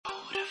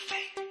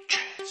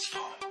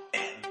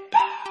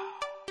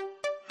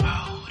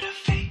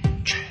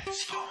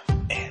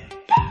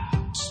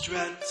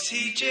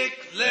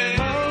Strategic Lady.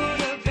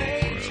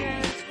 Motivate,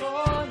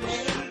 transform,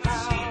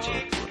 empower.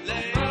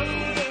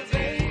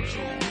 Motivate,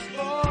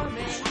 transform,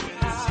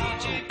 empower.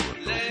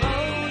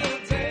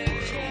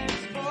 Motivate,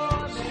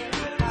 transform, empower.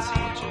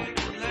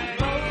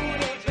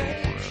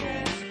 Motivate,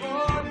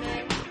 transform,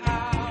 empower.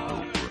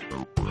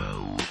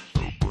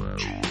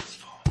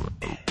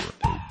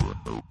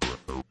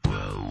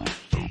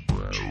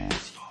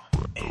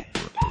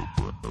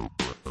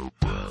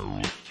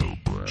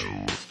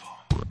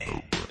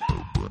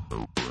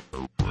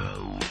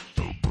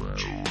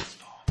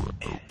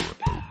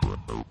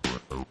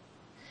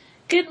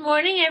 Good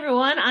morning,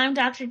 everyone. I'm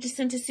Dr.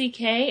 Jacinta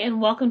CK,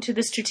 and welcome to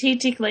the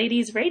Strategic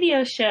Ladies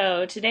Radio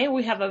Show. Today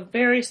we have a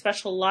very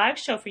special live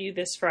show for you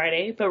this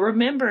Friday, but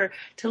remember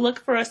to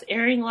look for us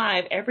airing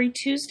live every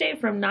Tuesday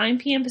from 9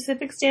 p.m.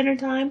 Pacific Standard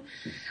Time,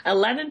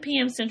 11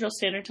 p.m. Central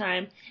Standard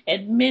Time,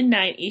 and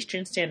midnight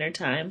Eastern Standard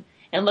Time.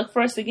 And look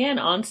for us again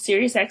on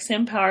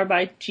SiriusXM powered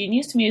by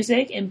Genius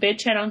Music and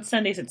BitChat on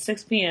Sundays at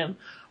 6 p.m.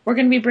 We're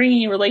going to be bringing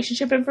you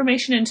relationship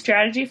information and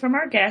strategy from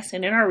our guests,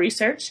 and in our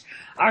research,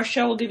 our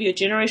show will give you a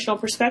generational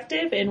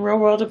perspective and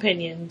real-world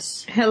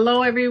opinions.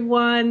 Hello,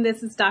 everyone.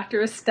 This is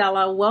Dr.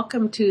 Estella.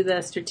 Welcome to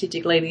the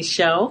Strategic Ladies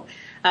Show.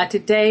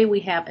 Today, we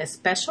have a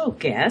special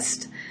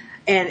guest,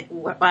 and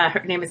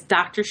her name is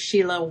Dr.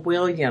 Sheila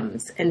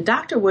Williams. And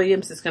Dr.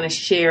 Williams is going to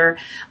share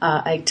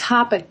a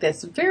topic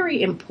that's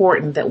very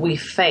important that we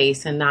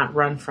face and not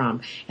run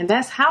from, and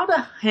that's how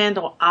to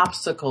handle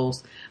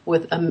obstacles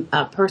with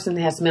a person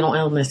that has mental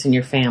illness in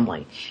your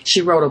family.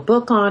 She wrote a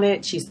book on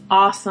it. She's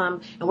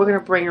awesome, and we're going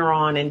to bring her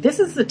on. And this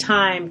is the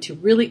time to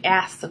really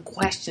ask the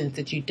questions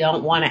that you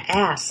don't want to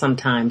ask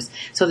sometimes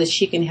so that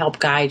she can help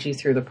guide you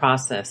through the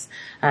process.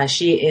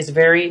 She is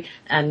very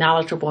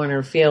knowledgeable in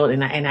her field,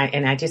 and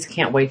I just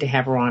can't wait to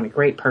have her on. A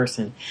great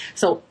person.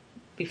 So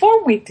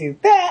before we do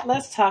that,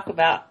 let's talk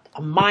about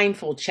a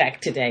mindful check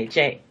today.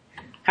 Jay,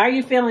 how are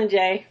you feeling,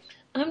 Jay?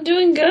 I'm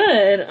doing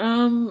good.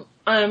 I'm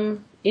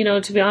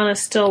to be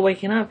honest, still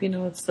waking up.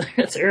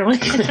 It's early,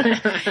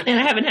 and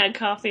I haven't had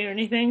coffee or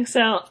anything,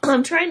 so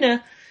I'm trying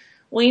to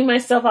wean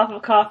myself off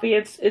of coffee.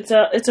 It's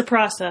a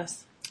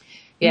process.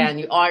 Yeah, and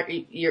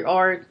you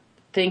are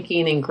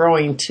thinking and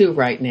growing too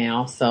right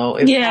now, so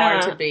it's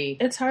hard to be.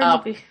 It's hard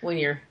up to be when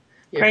you're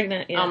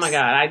pregnant. Yes. Oh my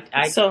God,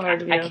 it's so hard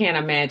to be. I can't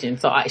imagine.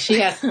 So she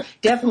has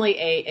definitely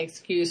a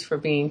excuse for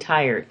being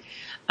tired.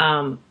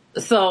 How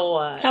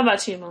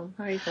about you, Mom?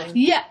 How are you feeling?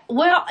 Yeah,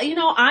 well,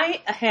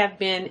 I have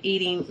been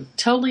eating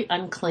totally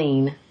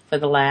unclean for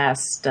the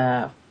last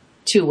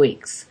 2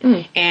 weeks.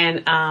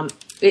 And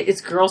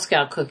it's Girl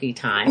Scout cookie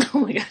time. Oh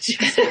my gosh,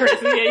 you're so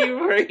crazy. Yeah, you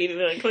were eating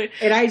unclean.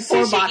 And I ate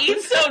 4 boxes. She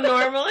eats so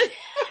normally.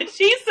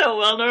 She eats so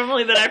well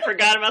normally that I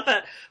forgot about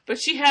that. But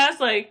she has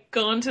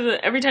gone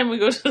to every time we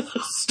go to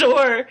the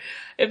store,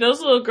 if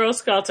those little Girl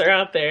Scouts are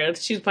out there,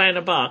 she's buying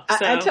a box.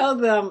 So I tell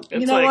them,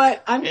 you know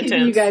what? I'm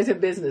keeping you guys in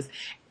business.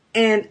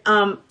 And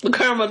the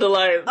Caramel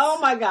Delights. Oh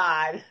my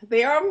God,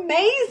 they are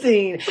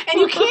amazing! And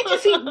you can't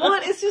just eat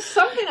one. It's just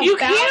something about you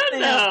can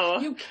them. Though.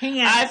 You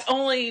can't.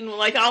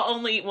 I'll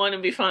only eat one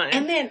and be fine.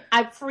 And then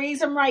I freeze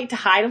them right to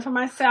hide them from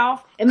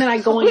myself, and then I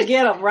go and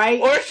get them right.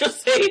 Or she'll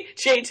say,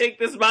 "Jay, take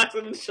this box,"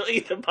 and then she'll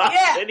eat the box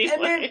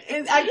anyway.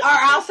 And then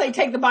I'll say,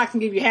 "Take the box and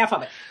give you half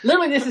of it."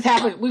 Literally, this has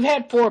happened. We've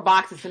had 4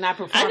 boxes, and I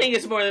perform. I think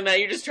it's more than that.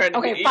 You're just trying to.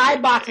 Okay,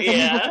 5 boxes,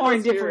 and we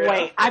perform different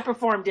ways. I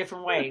perform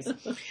different ways.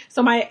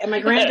 So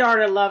my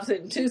granddaughter loves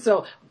it too.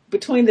 So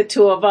between the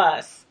two of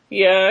us,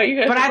 you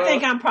guys. But I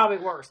think I'm probably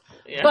worse.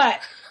 Yeah.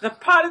 But the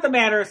part of the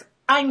matter is,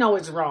 I know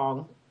it's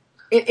wrong.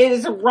 It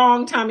is a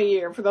wrong time of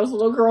year for those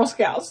little Girl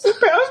Scouts to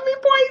pass me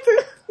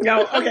poison.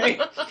 No,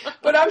 okay.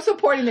 But I'm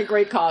supporting a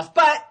great cause.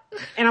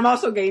 And I'm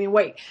also gaining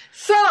weight.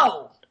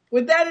 So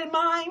with that in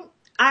mind,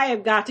 I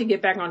have got to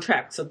get back on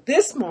track. So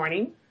this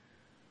morning.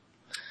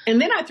 And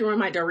then I threw in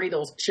my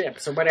Doritos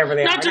chips or whatever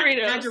they are. Not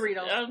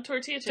Doritos.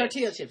 Tortilla chips.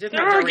 Tortilla chips.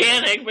 They're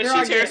organic, but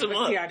she tears them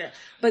up.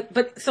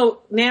 But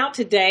so now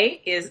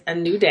today is a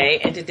new day,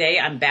 and today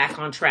I'm back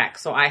on track.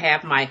 So I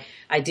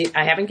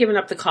haven't given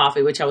up the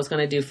coffee, which I was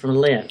going to do for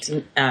Lent.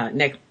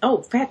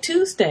 Fat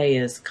Tuesday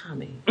is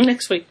coming.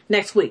 Next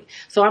week.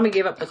 So I'm going to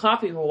give up the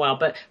coffee for a while.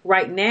 But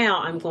right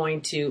now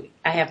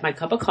I have my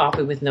cup of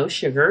coffee with no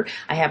sugar.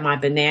 I have my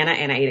banana,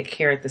 and I ate a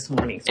carrot this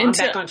morning. So I'm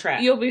back on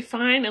track. You'll be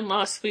fine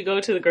unless we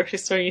go to the grocery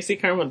store and you see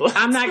Caramel Delights.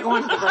 I'm not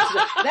going to the grocery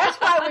store. That's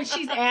why when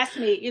she's asked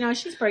me,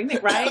 she's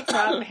pregnant, right? So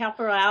I'm going to help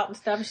her out and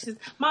stuff. And she says,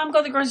 "Mom, go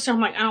to the grocery store." I'm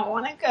like, "I don't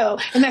want to go."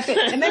 And that's it.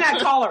 And then I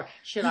call her,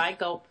 "Should I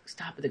go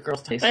stop at the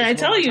girls' place?" And I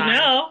tell you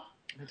now.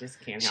 I just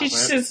can't help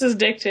She's just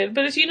addicted.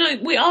 But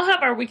we all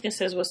have our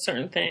weaknesses with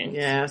certain things.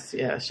 Yes.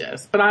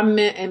 But I'm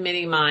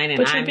admitting mine,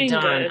 and I'm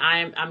done. Good.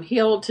 I'm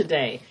healed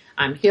today.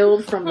 I'm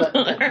healed from the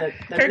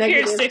her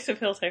carrot sticks have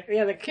healed her.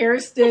 Yeah, the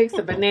carrot sticks,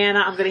 the banana.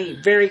 I'm going to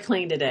eat very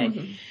clean today.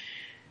 Mm-hmm.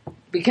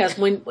 Because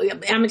I'm going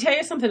to tell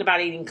you something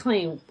about eating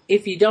clean.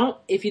 If you don't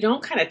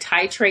kind of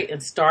titrate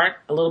and start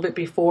a little bit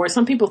before,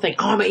 some people think,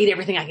 "Oh, I'm going to eat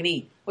everything I can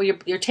eat." Well,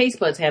 your taste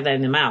buds have that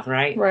in the mouth,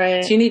 right?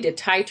 Right. So you need to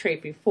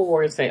titrate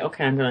before and say,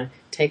 "Okay, I'm going to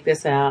take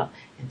this out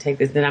and take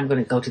this, then I'm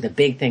going to go to the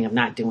big thing of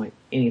not doing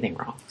anything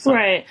wrong. So,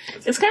 Right.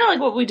 It's kind of like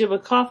what we did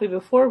with coffee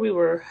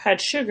before had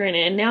sugar in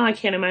it, and now I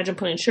can't imagine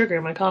putting sugar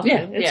in my coffee.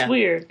 Yeah, It's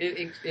weird.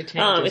 It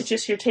changes. It's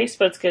just your taste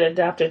buds get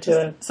adapted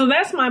to it. So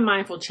that's my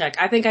mindful check.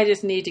 I think I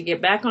just need to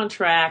get back on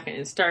track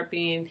and start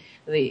being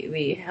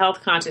the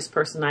health conscious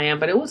person I am.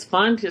 But it was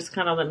fun just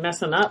kind of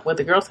messing up with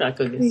the Girl Scout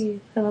cookies.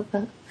 I love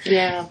that.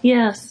 Yeah.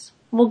 Yes.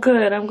 Well,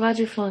 good. I'm glad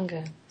you're feeling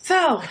good.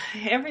 So,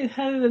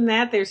 other than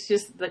that, there's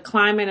just the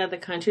climate of the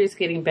country is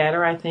getting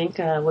better, I think.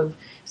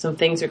 Some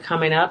things are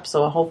coming up,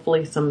 so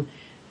hopefully some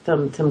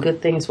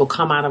good things will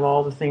come out of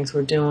all the things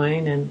we're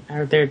doing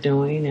or they're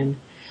doing. And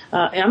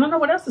I don't know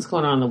what else is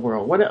going on in the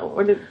world. What?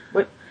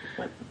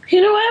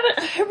 You know,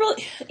 I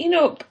really,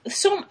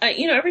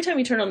 every time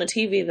you turn on the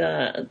TV,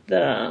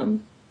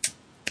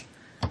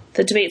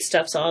 the debate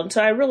stuff's on.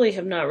 So I really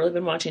have not really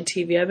been watching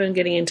TV. I've been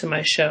getting into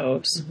my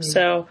shows. Mm-hmm.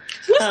 So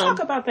let's talk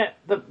about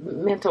the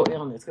mental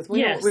illness, because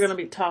we're going to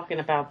be talking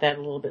about that a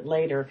little bit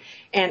later.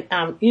 And,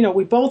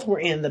 we both were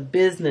in the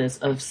business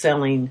of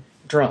selling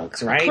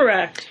drugs, right?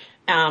 Correct.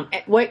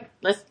 Wait,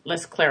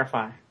 let's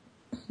clarify.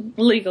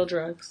 Legal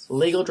drugs,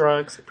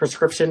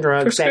 prescription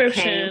drugs that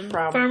prescription, came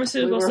from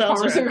pharmaceutical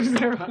sales.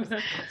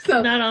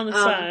 So not on the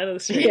side of the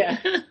street. Yeah.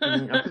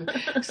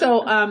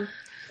 So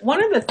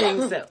one of the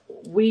things that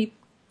we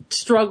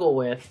struggle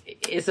with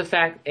is the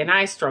fact, and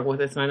I struggle with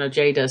this, and I know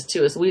Jay does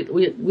too, is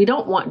we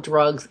don't want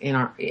drugs in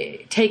our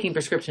taking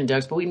prescription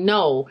drugs, but we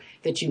know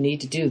that you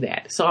need to do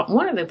that. So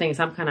one of the things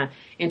I'm kind of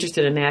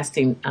interested in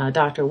asking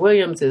Dr.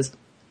 Williams is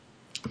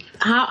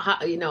how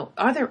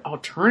are there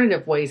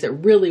alternative ways that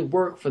really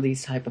work for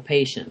these type of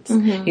patients?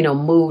 Mm-hmm.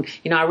 Mood.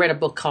 I read a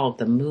book called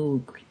The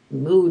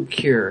Mood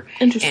Cure.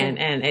 Interesting.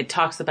 And it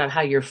talks about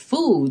how your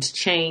foods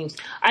change.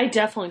 I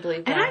definitely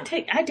believe that.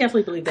 And I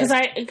definitely believe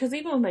that. Because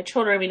even with my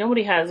children, I mean,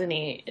 nobody has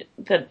any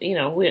that,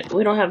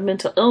 we don't have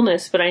mental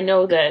illness, but I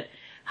know that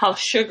how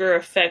sugar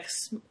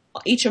affects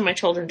each of my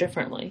children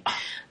differently.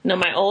 Now,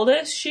 my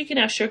oldest, she can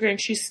have sugar and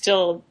she's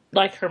still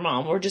like her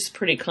mom. We're just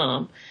pretty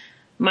calm.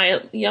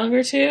 My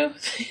younger two,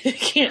 they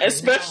can't,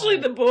 especially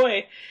the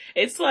boy.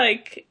 It's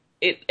like,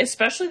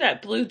 especially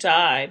that blue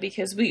dye,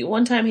 because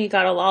one time he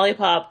got a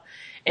lollipop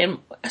and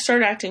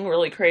started acting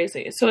really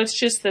crazy. So it's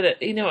just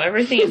that,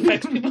 everything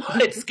affects people.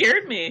 It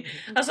scared me.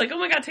 I was like, oh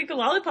my God, take the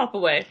lollipop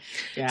away.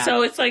 Yeah.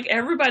 So it's like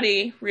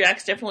everybody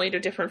reacts differently to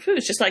different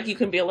foods, just like you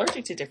can be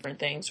allergic to different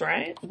things,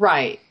 right?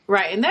 Right.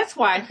 And that's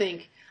why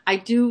I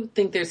do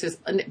think there's this,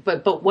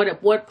 but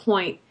at what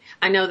point,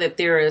 I know that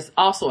there is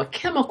also a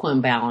chemical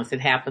imbalance that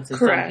happens in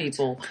some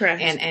people.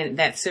 Correct. And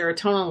that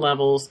serotonin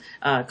levels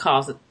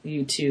cause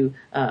you to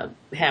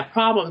have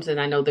problems.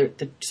 And I know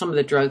that some of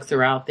the drugs that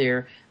are out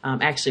there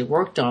actually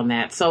worked on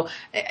that. So,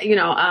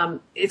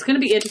 it's going to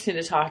be interesting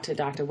to talk to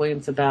Dr.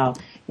 Williams about,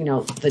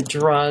 the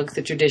drugs,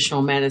 the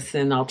traditional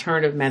medicine,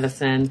 alternative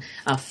medicine,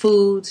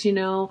 foods,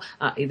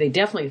 they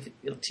definitely,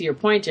 to your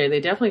point, Jay, they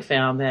definitely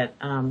found that,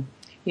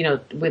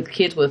 with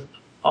kids with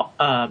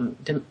not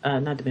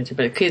dementia,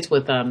 but kids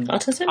with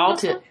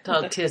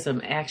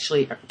autism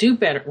actually do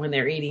better when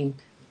they're eating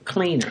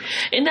cleaner.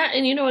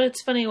 And you know what?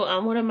 It's funny.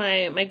 One of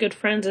my good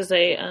friends is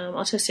a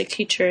autistic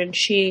teacher, and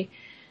she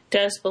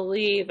does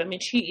believe. I mean,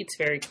 she eats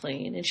very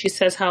clean, and she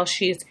says how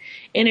she's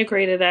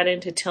integrated that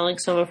into telling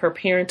some of her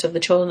parents of the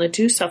children that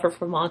do suffer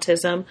from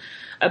autism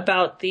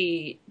about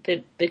the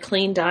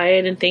clean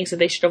diet and things that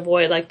they should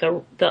avoid, like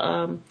the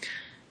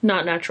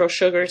not natural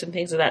sugars and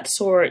things of that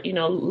sort.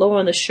 Low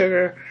on the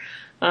sugar.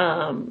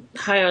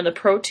 High on the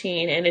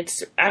protein, and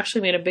it's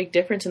actually made a big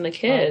difference in the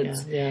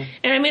kids. Oh, yeah.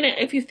 And I mean,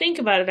 if you think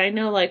about it, I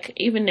know, like,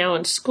 even now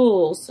in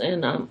schools,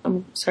 and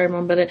I'm sorry,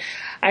 Mom, but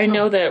I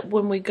know that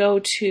when we go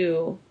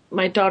to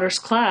my daughter's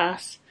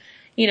class,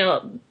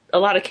 a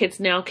lot of kids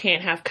now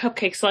can't have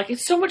cupcakes. Like,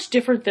 it's so much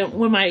different than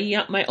when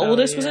my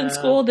oldest was in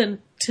school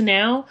than to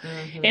now.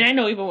 Mm-hmm. And I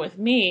know even with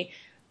me,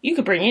 you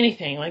could bring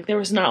anything. Like, there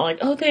was not like,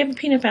 oh, they have a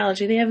peanut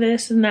allergy, they have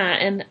this and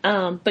that. And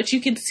but you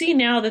can see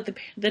now that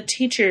the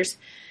teachers,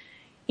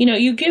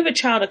 you give a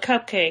child a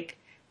cupcake,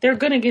 they're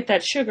going to get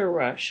that sugar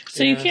rush.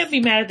 So you can't be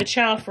mad at the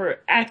child for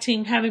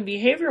having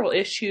behavioral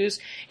issues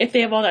if they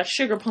have all that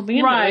sugar pumping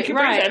in them. It can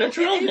bring that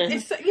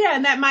illness.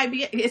 And that might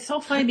be, it's so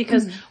funny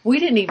because we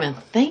didn't even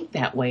think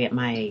that way at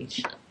my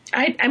age.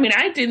 I mean,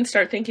 I didn't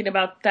start thinking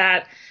about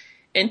that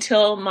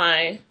until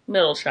my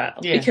middle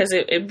child, because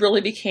it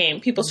really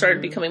people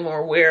started becoming more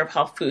aware of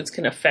how foods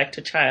can affect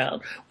a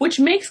child, which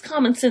makes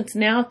common sense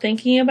now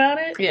thinking about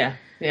it. Yeah.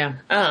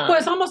 Well,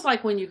 it's almost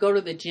like when you go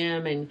to the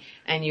gym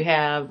and you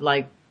have,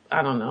 like,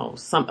 I don't know,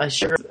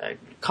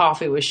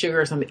 coffee with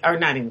sugar or something, or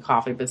not even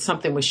coffee, but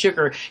something with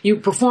sugar. You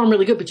perform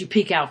really good, but you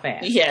peak out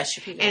fast. Yes,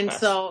 you peak out fast. And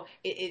so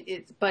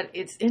but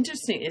it's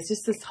interesting. It's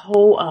just this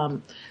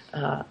whole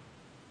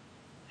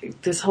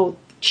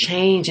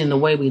change in the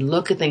way we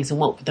look at things, and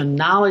what the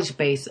knowledge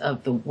base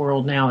of the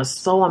world now is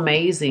so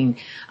amazing.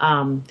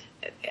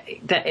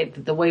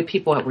 The way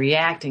people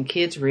react and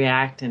kids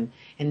react, and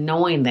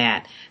knowing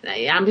that,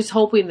 I'm just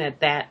hoping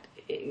that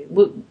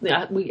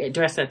we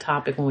address that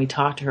topic when we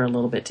talk to her a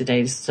little bit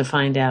today, just to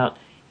find out,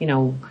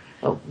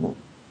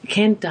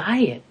 can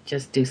diet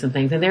just do some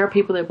things? And there are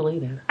people that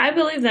believe that. I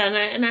believe that,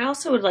 and I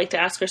also would like to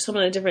ask her some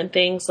of the different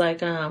things,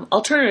 like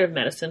alternative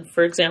medicine,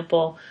 for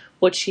example,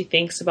 what she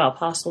thinks about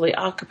possibly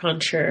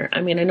acupuncture.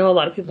 I mean, I know a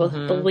lot of people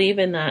believe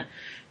in that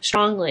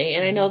strongly,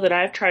 and I know that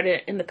I've tried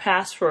it in the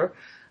past for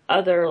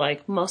other,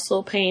 like,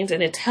 muscle pains,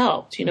 and it's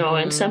helped,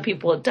 and some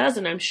people it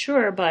doesn't, I'm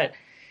sure, but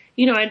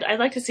I'd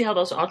like to see how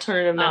those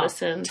alternative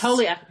medicines.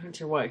 Totally,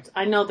 acupuncture works.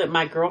 I know that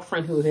my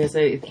girlfriend, who is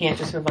a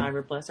cancer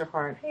survivor, bless her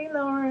heart. Hey,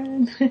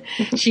 Lauren.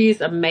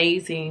 She's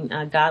amazing,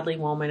 godly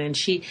woman, and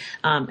she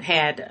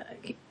had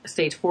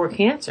stage 4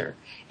 cancer,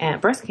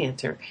 and breast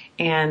cancer,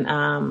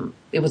 and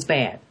it was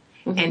bad.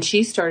 And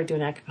she started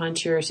doing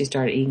acupuncture. She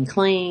started eating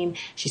clean.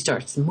 She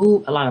starts to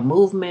move, a lot of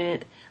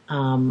movement.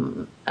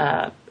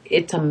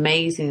 It's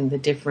amazing the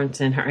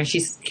difference in her, and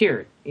she's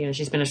cured.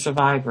 She's been a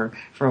survivor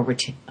for over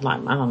 10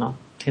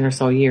 or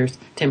so years,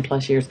 10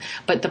 plus years.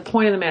 But the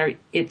point of the matter,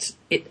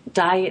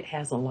 diet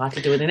has a lot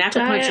to do with it. And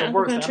acupuncture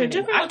works.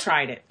 I've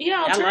tried it.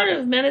 Yeah,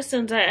 alternative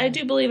medicines, I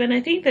do believe. And I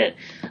think that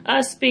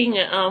us being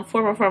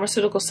former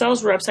pharmaceutical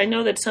sales reps, I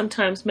know that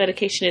sometimes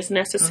medication is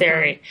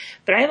necessary.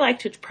 But I like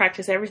to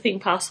practice everything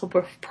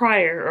possible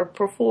prior or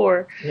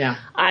before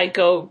I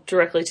go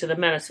directly to the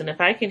medicine. If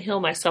I can heal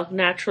myself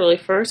naturally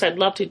first, I'd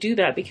love to do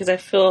that because I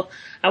feel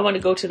I want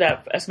to go to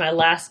that as my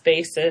last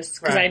basis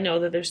because I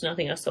know that there's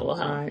nothing else that will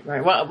help.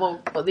 Right.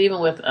 Well, even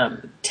with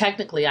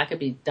technically, I could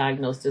be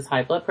diagnosed as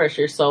high blood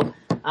pressure. So,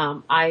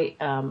 I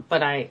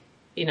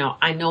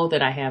know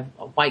that I have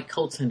a white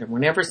coat syndrome.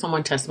 Whenever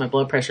someone tests my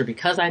blood pressure,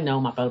 because I know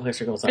my blood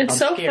pressure goes up, it's I'm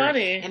so scared.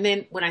 funny. And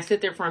then when I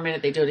sit there for a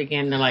minute, they do it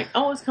again. And they're like,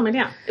 "Oh, it's coming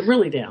down,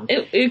 really down."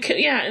 And it's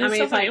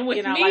so funny. Like,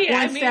 with me, like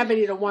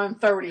 170 to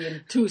 130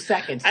 in 2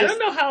 seconds. I don't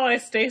know how I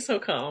stay so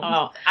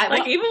calm.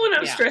 Even when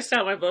I'm stressed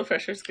out, my blood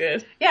pressure's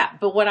good. Yeah,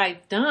 but what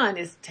I've done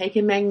is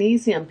taken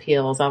magnesium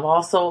pills. I've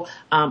also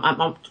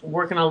I'm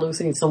working on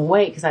losing some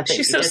weight because I think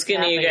she's so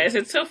skinny, you guys.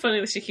 It's so funny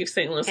that she keeps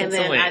saying losing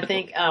some weight. And then I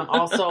think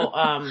also.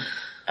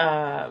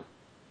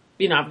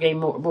 I've gained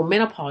more. Well,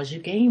 menopause, you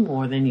gain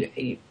more than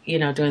you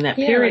during that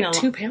period. Like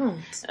 2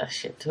 pounds.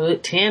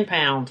 10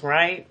 pounds,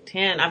 right?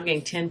 10. I've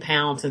gained 10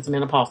 pounds since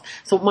menopause.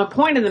 So my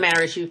point of the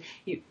matter is,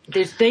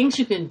 there's things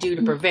you can do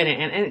to prevent it,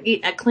 and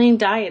eat a clean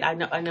diet.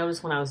 I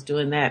noticed when I was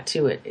doing that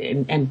too,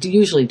 and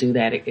usually do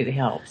that, it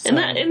helps. So.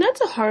 And that's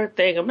a hard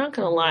thing. I'm not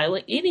gonna lie.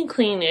 Like eating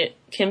clean, it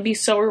can be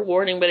so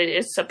rewarding, but it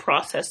is a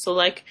process. So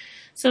like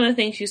some of the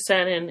things you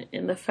said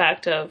in the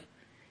fact of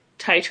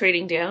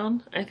titrating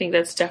down, I think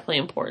that's definitely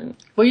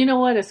important. Well, you know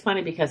what? It's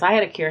funny because I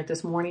had a carrot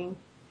this morning.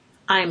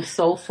 I am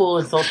so full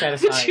and so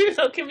satisfied.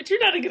 but you're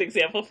not a good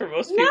example for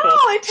most people. No,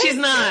 she's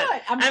not.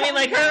 I mean,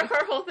 like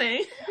her whole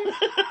thing.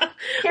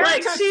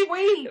 Carrots are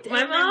sweet.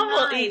 My mom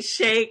will eat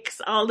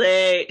shakes all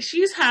day.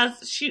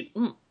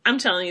 I'm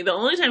telling you, the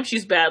only time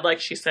she's bad, like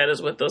she said,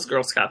 is with those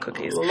Girl Scout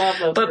cookies. Love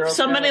those but Girl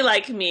somebody Scouts.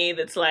 like me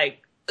that's like,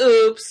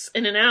 oops,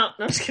 in and out.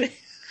 No, I'm just kidding.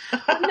 No,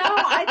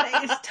 I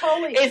think it's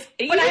totally.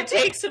 It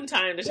takes some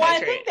time to titrate. Well, I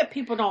think that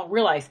people don't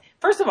realize.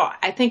 First of all,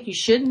 I think you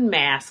shouldn't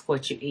mask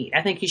what you eat.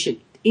 I think you should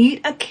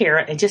eat a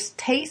carrot and just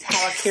taste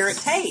how a carrot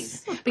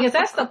tastes, because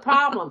that's the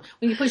problem.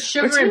 When you put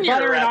sugar and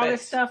butter and all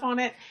this stuff on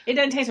it, it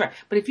doesn't taste right.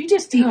 But if you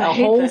just eat a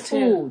whole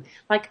food,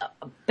 like a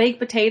baked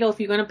potato, if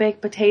you're going to bake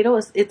potato,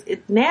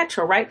 it's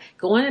natural, right?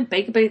 Go in and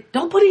bake a potato.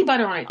 Don't put any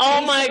butter on it.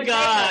 Oh my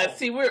God!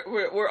 See,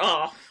 we're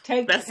off.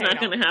 That's not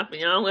going to happen,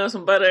 y'all. We have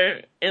some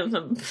butter and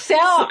some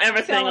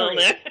everything on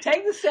there.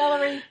 Take the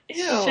celery,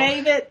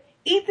 shave it,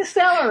 eat the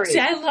celery. See,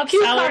 I love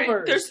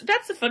celery.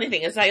 That's the funny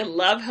thing is I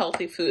love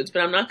healthy foods,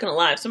 but I'm not going to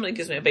lie. If somebody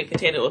gives me a baked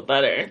potato with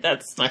butter,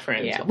 that's my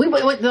friend. Yeah.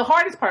 The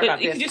hardest part about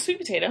this. You can do sweet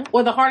potato.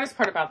 Well, the hardest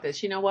part about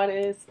this, you know what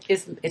it is?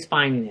 It's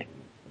finding it.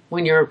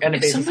 When you're in a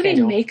busy somebody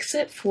schedule. makes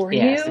it for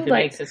yes, you, if it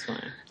makes it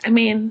fun. I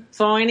mean,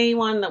 so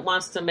anyone that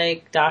wants to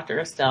make Dr.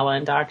 Estella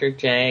and Dr.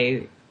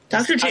 J.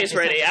 Dr. J is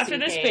ready. After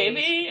this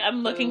baby,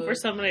 I'm looking for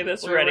somebody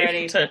that's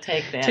ready to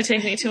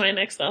take me to my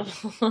next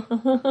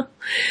level.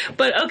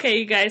 But okay,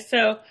 you guys,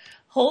 so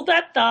hold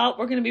that thought.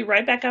 We're going to be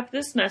right back after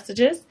this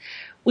messages.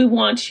 We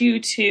want you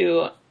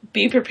to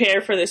be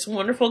prepared for this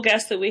wonderful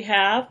guest that we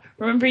have.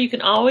 Remember, you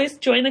can always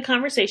join the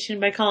conversation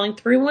by calling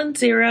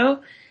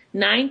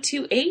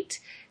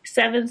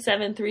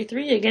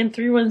 310-928-7733. Again,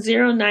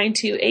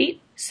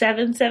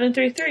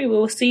 310-928-7733. We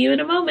will see you in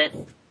a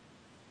moment.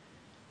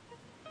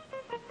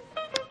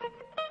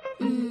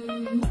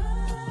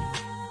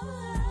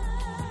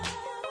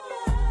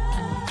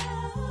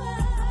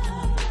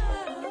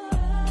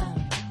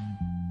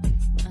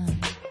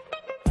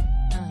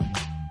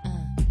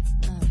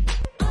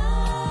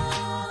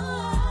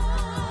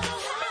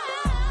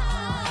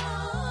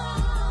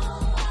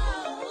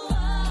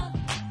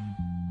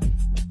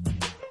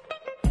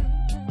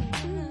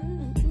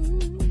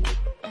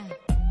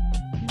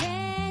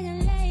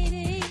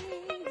 Lady,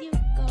 you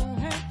gon'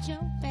 hurt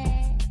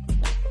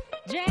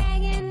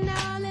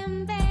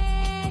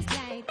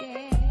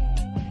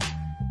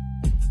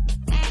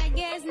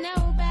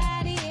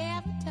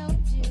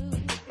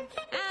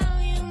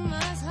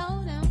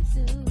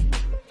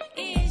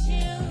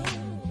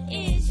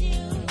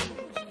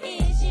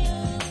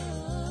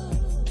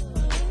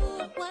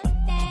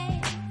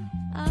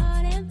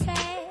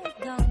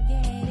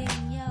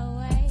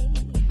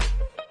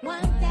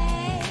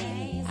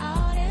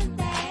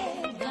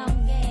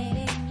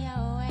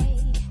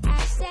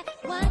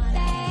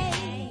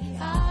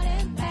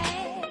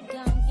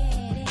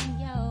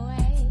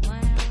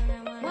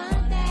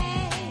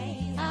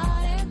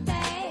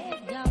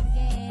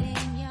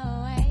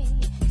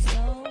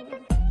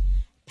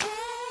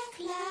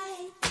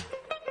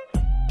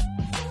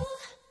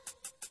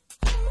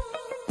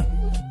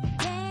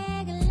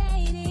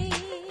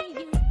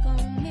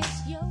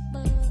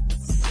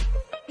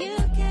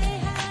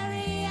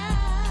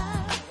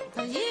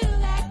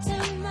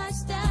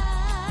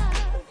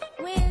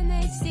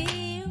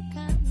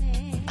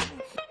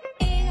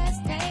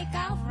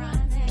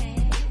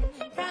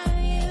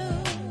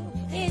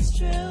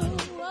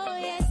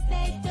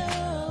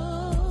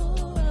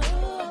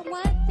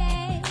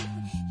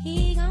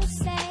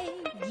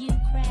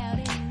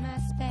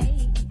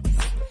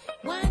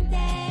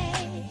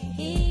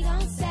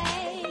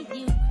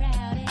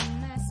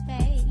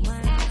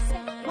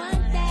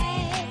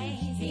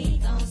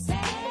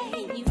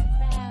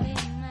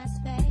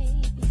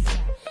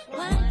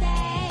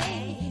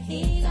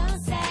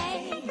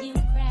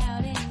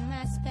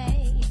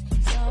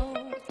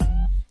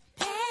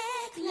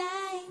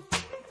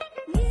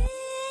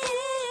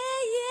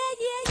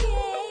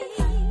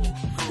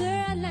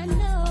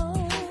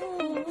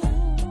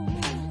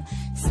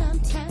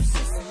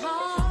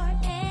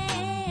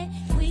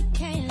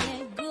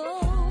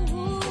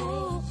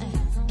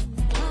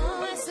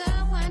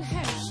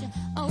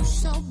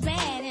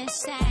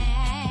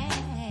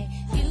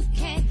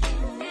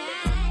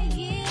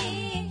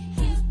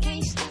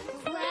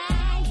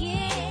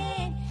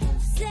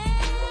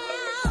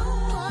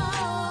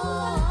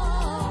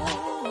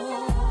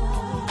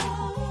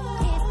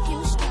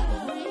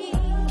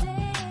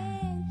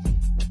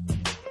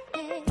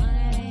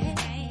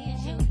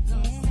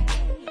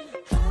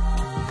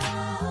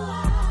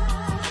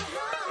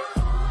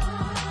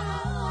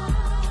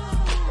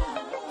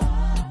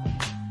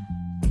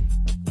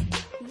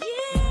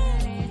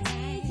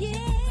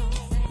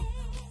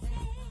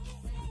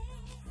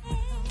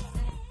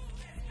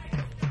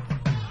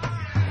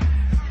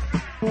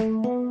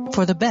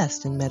For the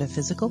best in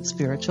metaphysical,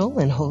 spiritual,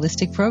 and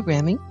holistic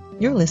programming,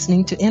 you're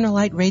listening to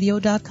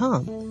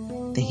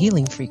InnerlightRadio.com, the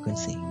healing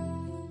frequency.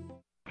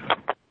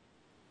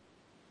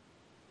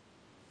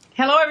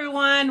 Hello,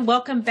 everyone.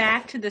 Welcome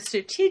back to the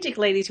Strategic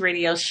Ladies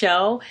Radio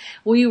Show.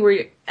 We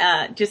were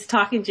just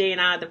talking, Jay and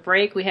I, at the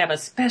break. We have a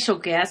special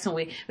guest, and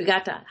we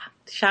got to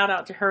shout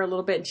out to her a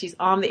little bit, and she's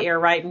on the air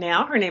right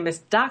now. Her name is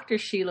Dr.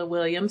 Sheila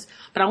Williams.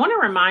 But I want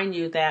to remind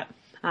you that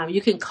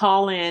you can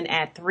call in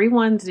at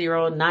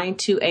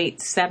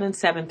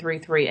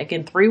 310-928-7733.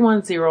 Again,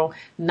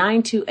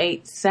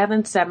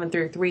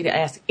 310-928-7733 to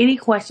ask any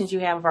questions you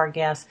have of our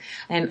guests,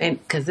 and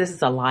because this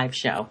is a live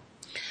show.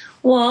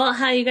 Well,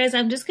 hi, you guys.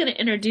 I'm just going to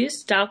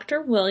introduce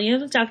Dr.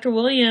 Williams. Dr.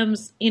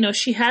 Williams,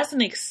 she has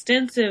an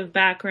extensive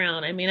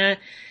background. I mean,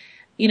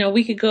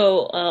 we could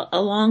go a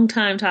long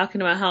time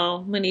talking about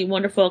how many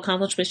wonderful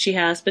accomplishments she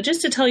has. But just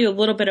to tell you a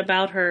little bit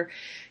about her,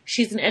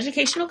 she's an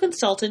educational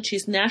consultant.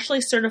 She's a nationally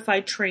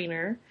certified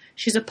trainer.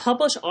 She's a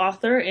published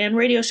author and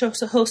radio show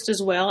host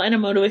as well, and a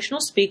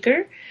motivational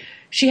speaker.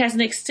 She has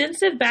an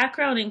extensive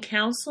background in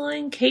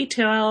counseling,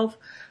 K-12,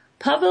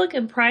 public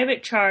and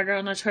private charter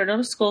on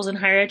alternative schools and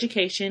higher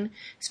education,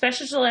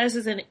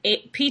 specializes in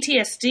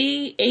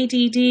PTSD,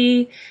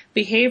 ADD,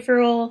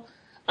 behavioral,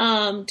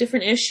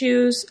 different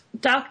issues.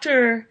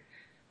 Dr.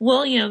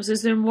 Williams,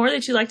 is there more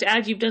that you'd like to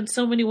add? You've done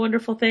so many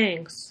wonderful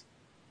things.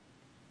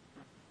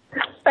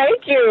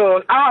 Thank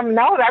you.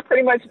 No, that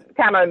pretty much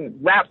kind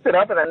of wraps it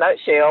up in a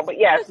nutshell. But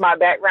yes, my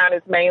background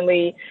is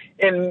mainly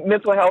in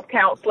mental health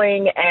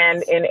counseling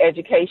and in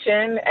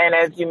education. And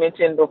as you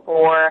mentioned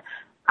before,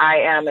 I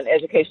am an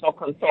educational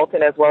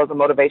consultant as well as a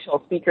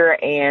motivational speaker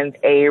and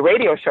a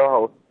radio show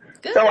host.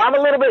 Good. So I'm a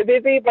little bit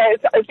busy,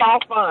 but it's all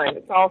fun.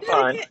 It's all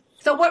fun.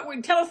 So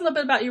tell us a little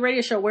bit about your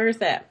radio show. Where is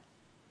that?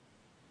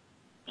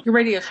 Your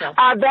radio show.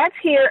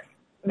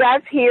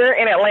 That's here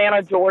in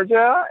Atlanta,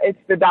 Georgia. It's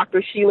the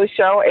Dr. Sheila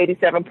Show,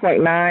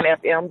 87.9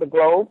 FM, The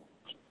Globe.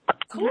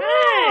 Cool,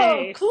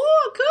 nice.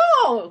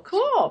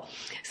 Cool.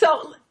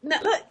 So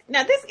now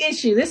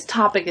this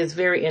topic is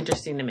very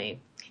interesting to me.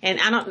 And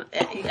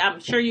I'm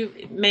sure you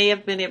may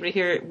have been able to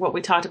hear what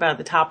we talked about at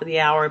the top of the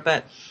hour,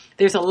 but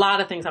there's a lot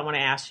of things I want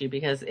to ask you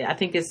because I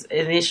think it's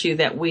an issue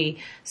that we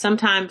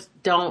sometimes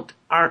don't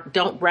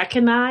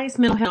recognize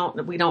mental health.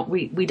 We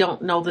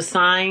don't know the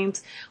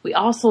signs. We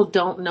also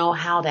don't know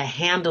how to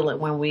handle it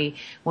when we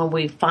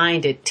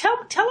find it.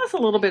 Tell us a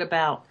little bit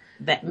about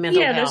that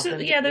mental health.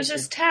 There's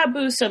this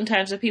taboo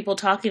sometimes of people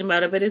talking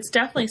about it, but it's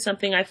definitely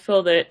something I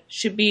feel that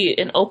should be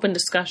an open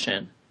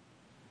discussion.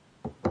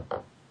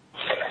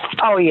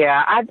 Oh,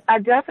 yeah. I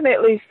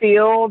definitely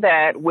feel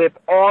that with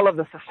all of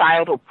the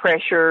societal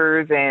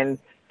pressures and,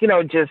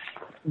 just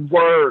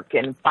work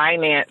and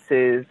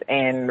finances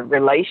and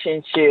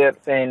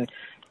relationships and,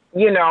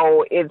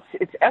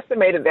 it's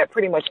estimated that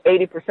pretty much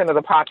 80% of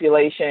the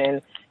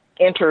population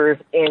enters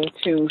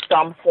into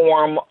some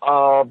form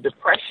of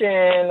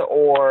depression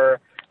or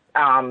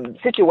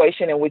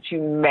situation in which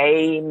you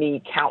may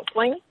need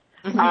counseling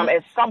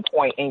at some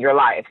point in your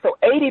life. So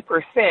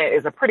 80%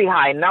 is a pretty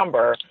high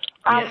number.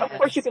 Yes. Of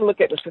course, you can look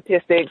at the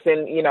statistics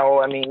and, you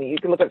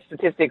can look at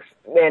statistics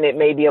and it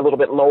may be a little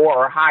bit lower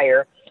or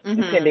higher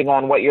depending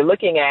on what you're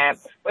looking at.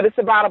 But it's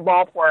about a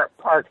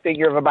ballpark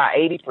figure of about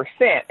 80%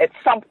 at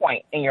some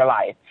point in your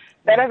life.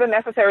 That doesn't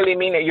necessarily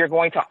mean that you're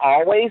going to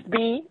always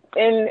be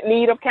in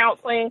need of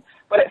counseling,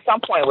 but at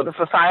some point with the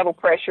societal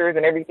pressures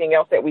and everything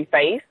else that we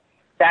face,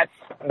 that's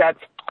a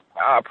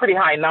pretty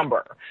high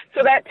number.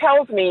 So that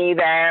tells me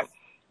that,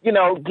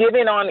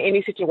 given on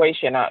any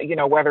situation,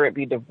 whether it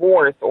be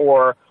divorce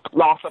or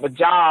loss of a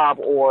job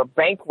or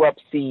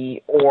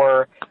bankruptcy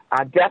or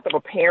death of a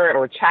parent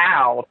or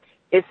child,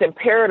 it's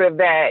imperative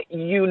that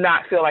you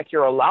not feel like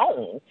you're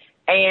alone.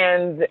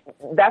 And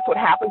that's what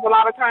happens a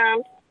lot of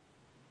times.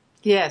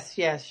 Yes.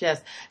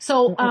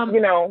 So,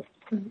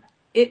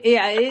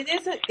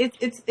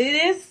 it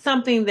is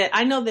something that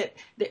I know that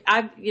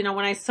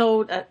when I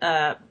sold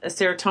a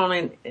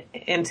serotonin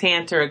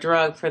inhaler, a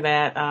drug for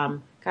that,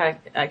 I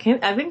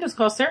think it was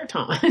called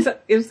serotonin.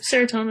 It was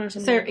serotonin or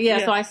something.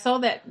 So I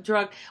sold that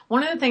drug.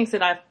 One of the things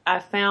that I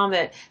found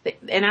that,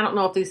 and I don't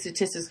know if these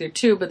statistics are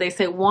true, but they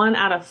say 1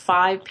 out of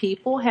 5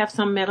 people have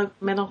some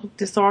mental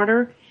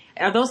disorder.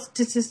 Are those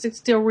statistics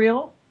still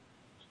real?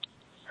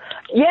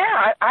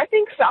 Yeah, I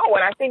think so.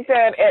 And I think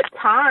that at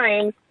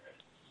times,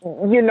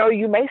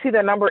 you may see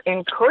the number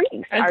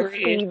increase. Agreed. I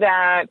see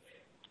that,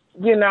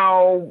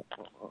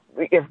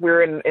 if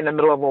we're in the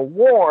middle of a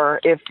war,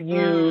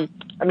 even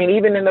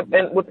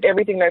with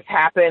everything that's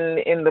happened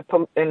in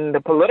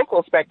the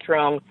political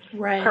spectrum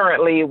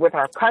currently with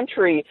our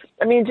country,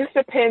 it just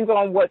depends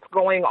on what's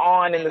going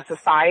on in the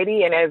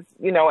society and as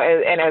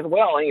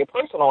well in your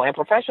personal and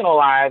professional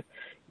lives,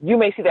 you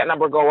may see that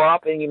number go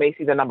up and you may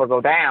see the number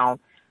go down.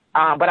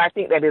 But I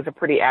think that is a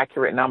pretty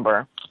accurate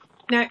number.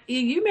 Now,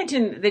 you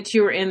mentioned that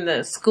you were in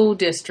the school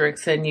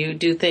districts and you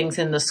do things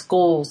in the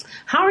schools.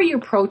 How are you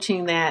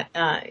approaching that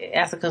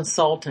as a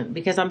consultant?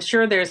 Because I'm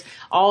sure there's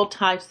all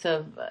types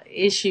of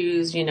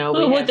issues,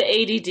 Well, with the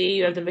ADD,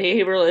 you have the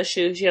behavioral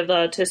issues, you have the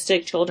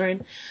autistic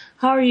children.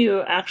 How are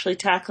you actually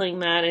tackling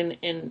that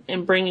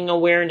and bringing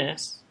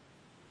awareness?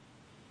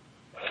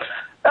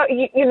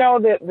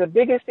 The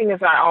biggest thing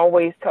is I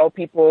always tell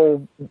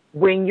people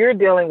when you're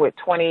dealing with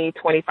 20,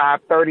 25,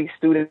 30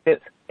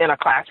 students in a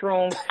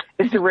classroom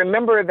is to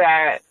remember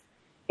that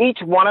each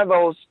one of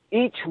those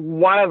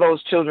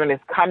children is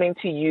coming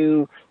to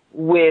you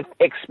with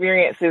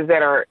experiences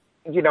that are,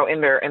 in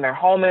their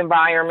home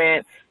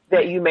environment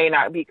that you may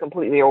not be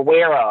completely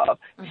aware of.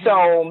 Mm-hmm.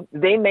 So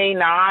they may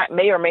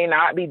or may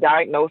not be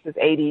diagnosed as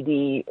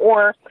ADD,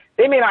 or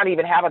they may not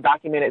even have a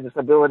documented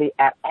disability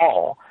at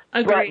all.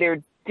 Agreed. But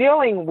they're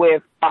dealing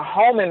with a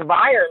home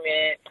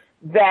environment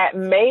that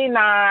may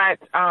not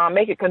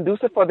make it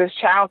conducive for this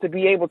child to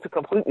be able to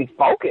completely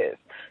focus.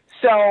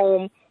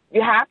 So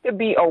you have to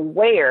be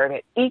aware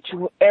that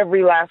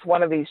every last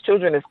one of these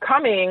children is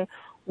coming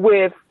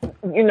with,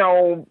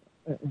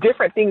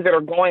 different things that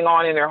are going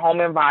on in their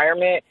home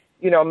environment.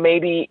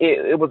 Maybe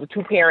it was a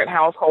 2-parent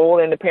household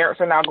and the parents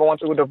are now going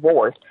through a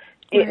divorce.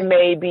 It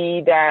may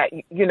be that,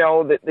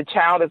 the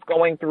child is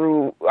going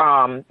through,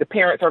 the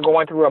parents are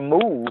going through a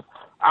move,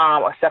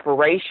 a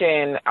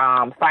separation,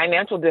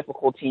 financial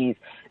difficulties.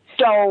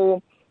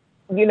 So,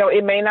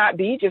 it may not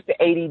be just the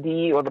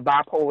ADD or the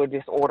bipolar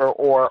disorder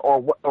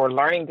or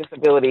learning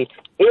disability.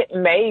 It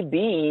may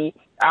be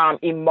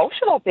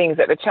emotional things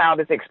that the child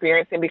is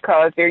experiencing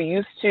because they're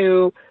used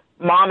to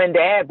mom and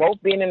dad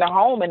both being in the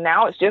home, and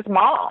now it's just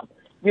mom,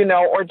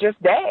 or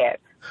just dad.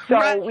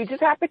 So we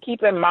just have to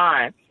keep in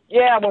mind,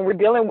 when we're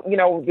dealing,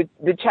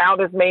 the child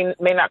may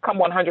not come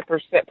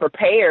 100%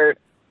 prepared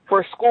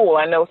for school.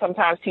 I know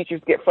sometimes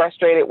teachers get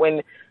frustrated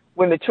when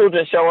the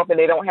children show up and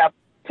they don't have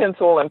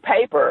pencil and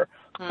paper.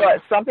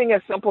 But something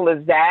as simple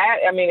as that,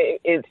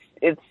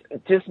 it's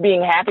just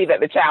being happy that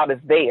the child is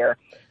there.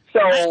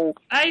 So,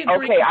 I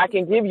agree. Okay, I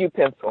can give you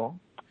pencil.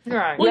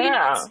 Right.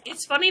 Well,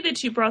 it's funny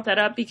that you brought that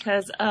up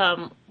because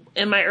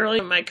in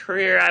my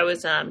career, I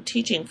was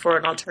teaching for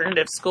an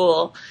alternative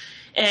school.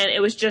 And it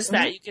was just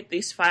that you get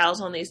these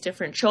files on these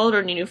different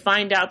children and you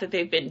find out that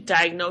they've been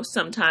diagnosed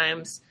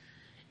sometimes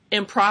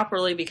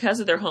improperly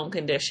because of their home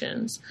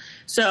conditions.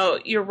 So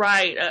you're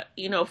right,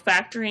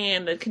 factoring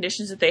in the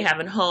conditions that they have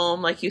at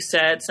home, like you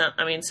said,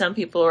 some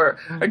people are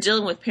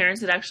dealing with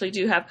parents that actually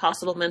do have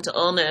possible mental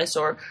illness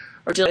or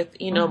dealing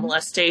with,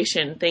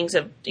 molestation, things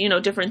of,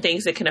 different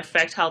things that can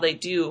affect how they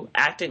do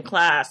act in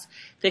class.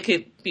 That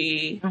could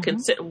be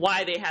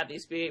why they have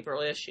these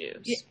behavioral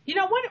issues.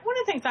 One of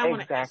the things I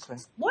want to ask,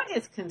 Exactly. what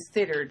is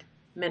considered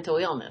mental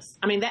illness?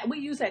 That we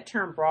use that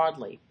term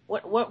broadly.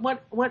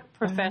 What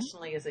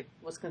professionally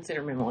was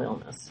considered mental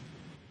illness?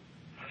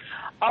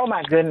 Oh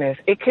my goodness.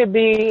 It could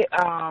be,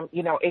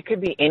 it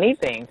could be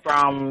anything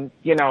from,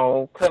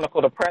 clinical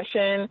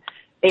depression.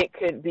 It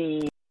could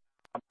be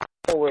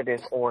bipolar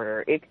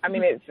disorder. It's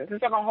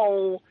like a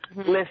whole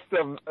list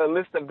of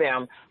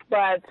them.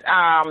 But,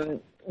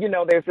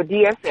 there's a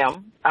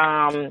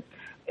DSM,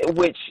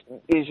 which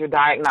is your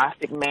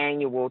diagnostic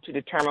manual to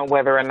determine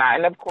whether or not,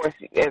 and of course,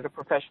 as a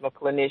professional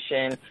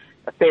cllinician,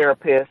 a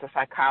therapist, a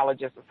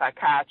psychologist, a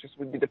psychiatrist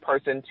would be the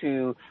person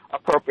to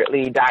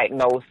appropriately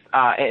diagnose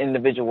an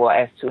individual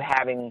as to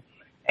having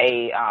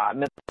a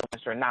mental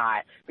illness or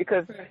not.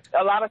 Because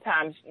a lot of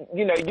times,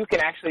 you can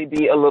actually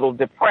be a little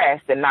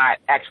depressed and not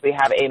actually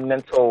have a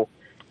mental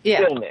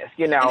illness.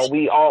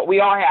 We all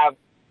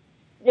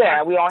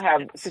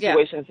have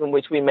situations in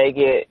which we may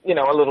get,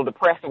 a little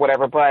depressed or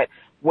whatever, but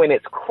when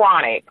it's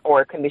chronic or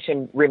a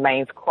condition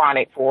remains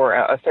chronic for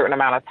a certain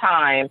amount of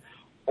time,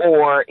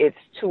 or it's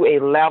to a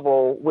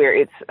level where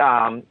it's,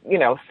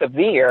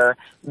 severe,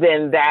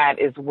 then that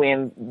is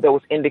when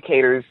those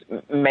indicators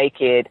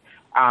make it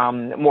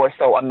more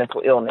so a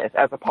mental illness,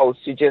 as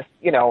opposed to just,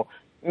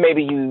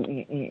 maybe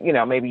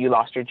maybe you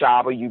lost your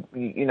job or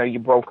you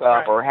broke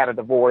up or had a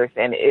divorce,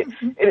 and it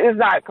is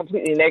not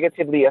completely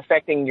negatively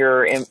affecting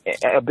your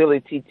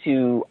ability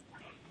to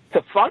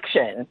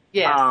function.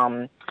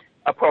 Yes.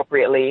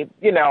 Appropriately,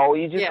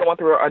 you're just going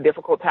through a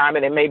difficult time,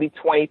 and it may be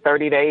 20,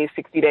 30 days,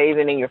 60 days,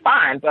 and then you're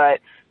fine. But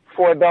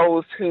for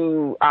those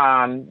who,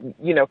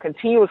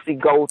 continuously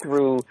go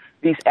through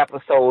these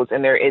episodes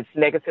and it's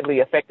negatively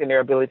affecting their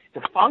ability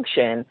to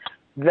function,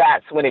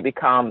 that's when it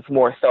becomes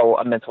more so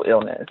a mental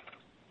illness.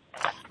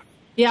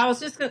 Yeah, I was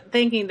just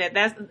thinking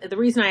that's the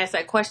reason I asked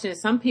that question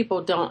is some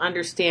people don't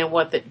understand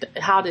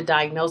how to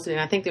diagnose it, and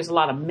I think there's a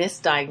lot of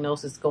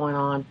misdiagnosis going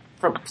on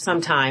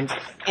sometimes,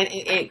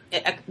 and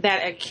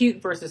that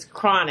acute versus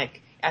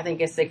chronic, I think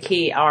is the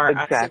key, or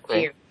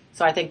severe.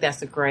 So I think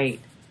that's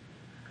great.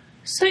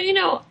 So,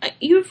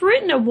 you've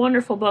written a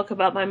wonderful book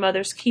about My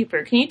Mother's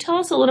Keeper. Can you tell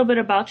us a little bit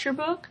about your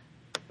book?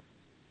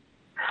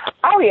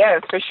 Oh,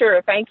 yes, for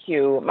sure. Thank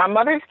you. My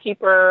Mother's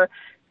Keeper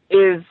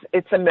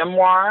it's a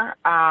memoir.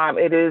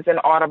 It is an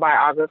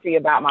autobiography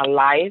about my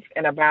life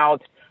and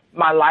about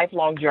my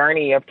lifelong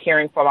journey of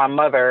caring for my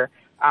mother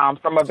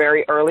from a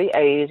very early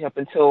age up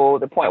until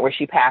the point where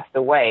she passed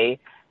away.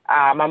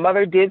 My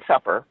mother did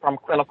suffer from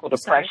clinical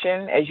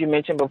depression, as you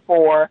mentioned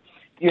before.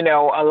 You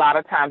know, a lot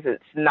of times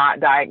it's not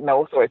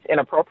diagnosed or it's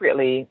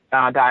inappropriately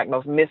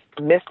diagnosed,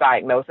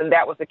 misdiagnosed, and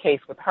that was the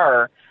case with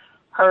her.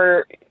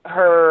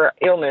 Her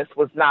illness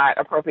was not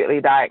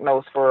appropriately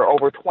diagnosed for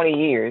over 20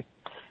 years.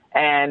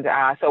 And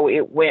so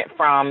it went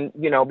from,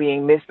 you know,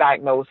 being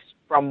misdiagnosed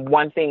from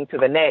one thing to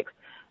the next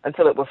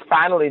until it was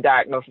finally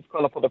diagnosed as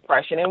clinical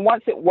depression. And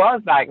once it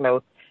was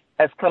diagnosed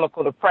as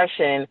clinical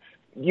depression,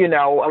 you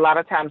know, a lot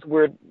of times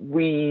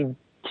we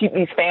keep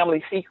these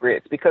family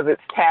secrets because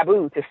it's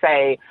taboo to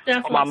say,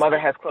 oh, my mother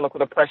has clinical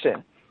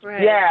depression.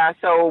 Right. Yeah,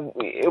 so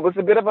it was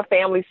a bit of a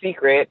family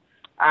secret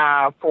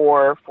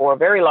for a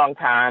very long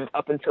time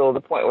up until the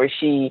point where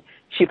she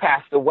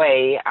passed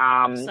away.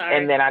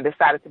 And then I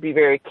decided to be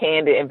very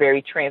candid and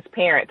very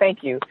transparent.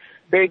 Thank you.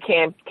 Very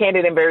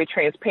candid and very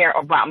transparent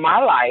about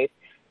my life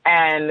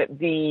and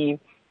the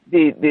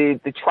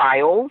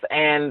trials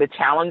and the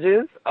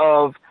challenges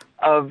of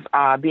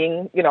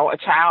being, you know, a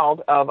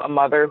child of a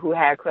mother who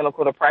had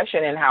clinical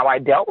depression and how I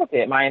dealt with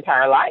it my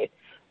entire life.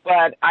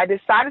 But I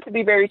decided to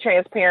be very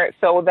transparent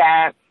so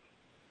that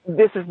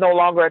this is no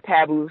longer a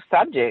taboo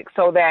subject,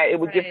 so that it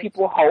would give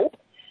people hope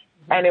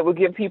and it would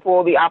give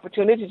people the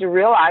opportunity to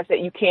realize that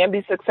you can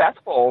be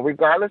successful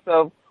regardless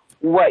of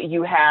what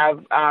you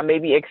have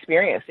maybe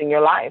experienced in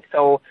your life.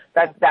 So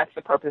that's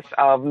the purpose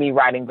of me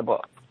writing the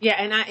book. Yeah,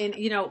 and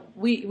you know,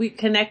 we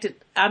connected.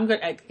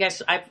 I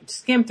guess I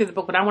skimmed through the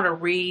book, but I want to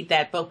read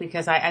that book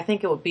because I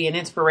think it would be an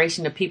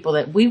inspiration to people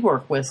that we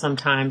work with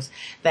sometimes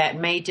that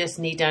may just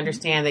need to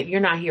understand that you're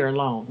not here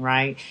alone,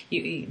 right?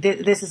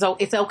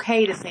 It's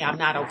okay to say I'm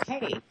not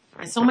okay,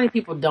 and so many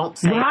people don't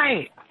say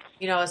right.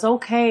 You know, it's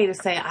okay to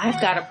say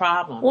I've got a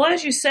problem. Well,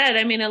 as you said,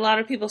 I mean, a lot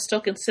of people still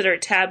consider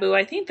it taboo.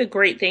 I think the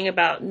great thing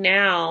about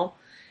now,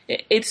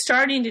 it's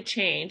starting to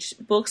change.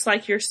 Books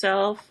like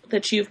yourself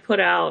that you've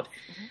put out.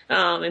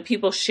 And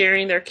people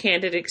sharing their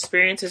candid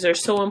experiences are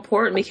so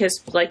important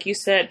because, like you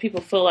said, people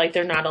feel like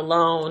they're not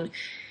alone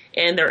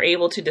and they're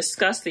able to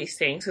discuss these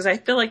things. Because I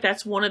feel like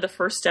that's one of the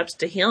first steps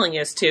to healing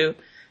is to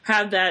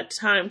have that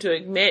time to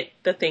admit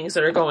the things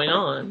that are going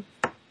on.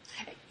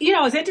 You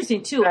know, it's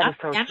interesting, too. I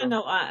don't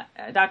know,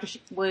 Dr.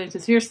 Williams,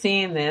 if you're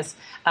seeing this,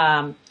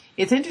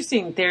 it's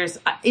interesting. There's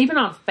even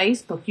on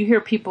Facebook, you hear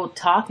people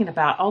talking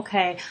about,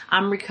 okay,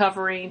 I'm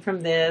recovering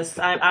from this.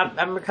 I've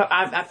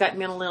got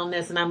mental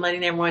illness, and I'm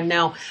letting everyone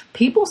know.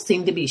 People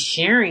seem to be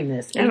sharing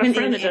this, even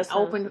in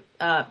open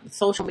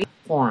social media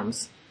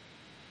forums.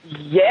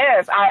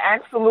 Yes, I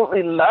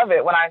absolutely love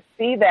it. When I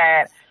see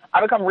that, I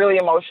become really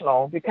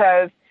emotional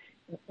because,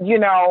 you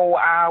know,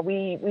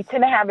 we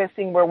tend to have this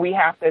thing where we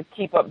have to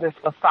keep up this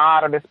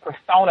facade or this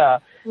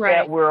persona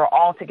that we're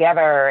all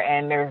together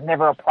and there's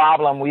never a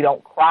problem. We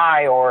don't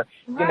cry or,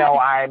 you know,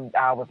 I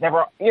was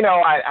never, you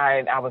know,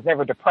 I was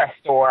never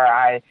depressed or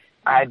I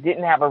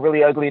didn't have a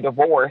really ugly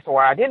divorce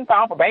or I didn't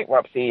file for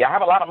bankruptcy. I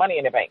have a lot of money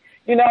in the bank.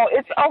 You know,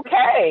 it's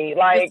okay.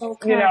 Like, it's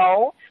okay. You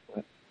know,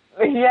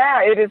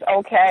 yeah, it is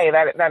okay.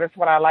 That is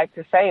what I like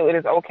to say. It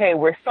is okay.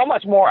 We're so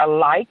much more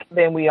alike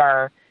than we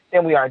are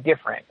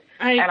different.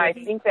 I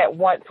think that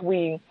once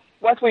we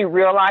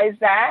realize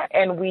that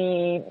and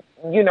we,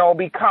 you know,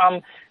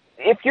 become,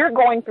 if you're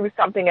going through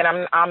something and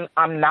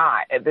I'm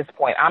not at this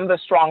point, I'm the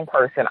strong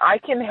person, I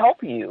can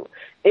help you.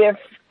 If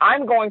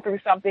I'm going through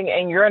something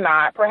and you're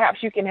not,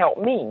 perhaps you can help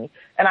me.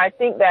 And I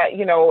think that,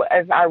 you know,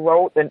 as I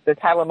wrote the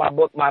title of my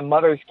book, My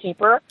Mother's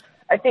Keeper,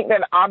 I think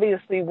that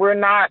obviously we're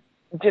not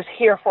just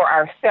here for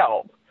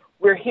ourselves.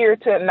 We're here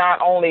to not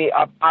only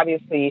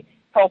obviously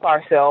help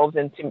ourselves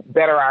and to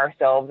better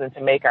ourselves and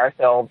to make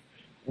ourselves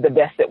the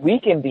best that we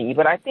can be.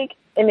 But I think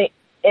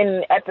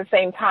at the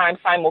same time,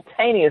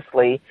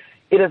 simultaneously,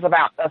 it is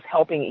about us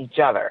helping each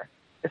other.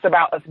 It's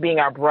about us being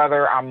our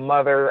brother, our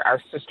mother, our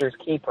sister's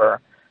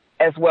keeper,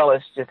 as well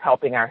as just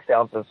helping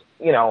ourselves as,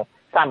 you know,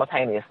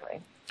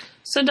 simultaneously.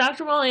 So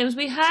Dr. Williams,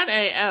 we had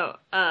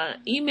a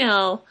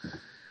email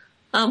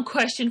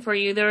question for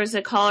you. There was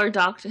a caller,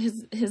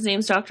 his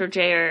name's Dr.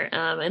 Jayer,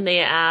 and they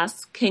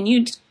asked, can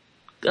you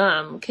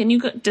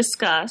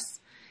discuss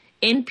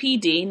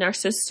NPD,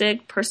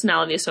 narcissistic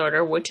personality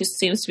disorder, which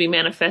seems to be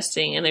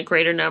manifesting in a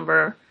greater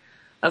number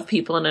of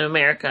people in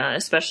America,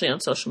 especially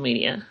on social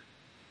media?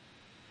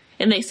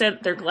 And they said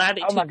they're glad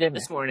they tuned in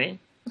this morning.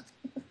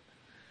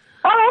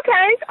 Oh,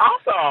 okay.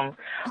 Awesome.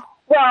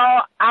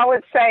 Well, I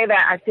would say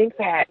that I think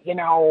that, you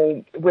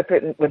know, with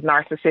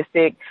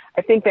narcissistic,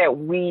 I think that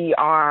we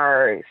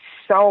are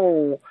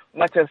so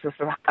much of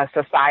a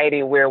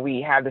society where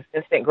we have this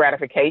instant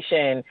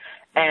gratification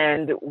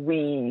and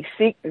we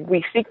seek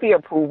the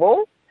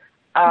approval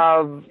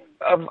of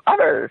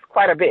others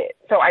quite a bit.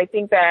 So I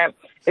think that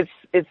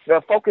it's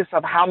a focus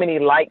of how many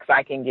likes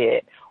I can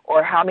get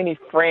or how many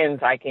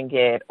friends I can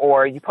get,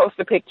 or you post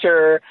a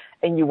picture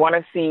and you want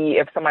to see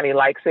if somebody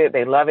likes it,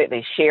 they love it,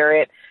 they share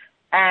it.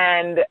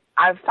 And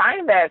I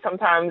find that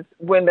sometimes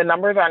when the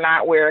numbers are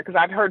not where, because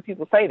I've heard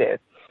people say this,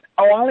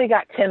 oh, I only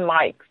got 10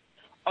 likes,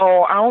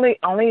 oh, I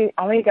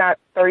only got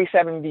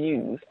 37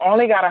 views,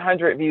 only got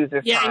 100 views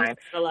this time,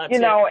 you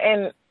know,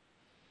 and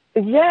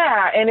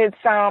yeah, and it's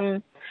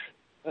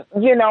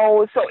you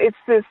know, so it's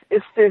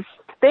this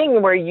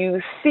thing where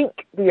you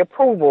seek the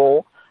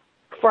approval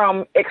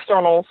from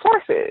external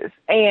sources.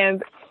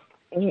 And,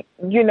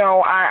 you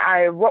know,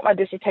 I wrote my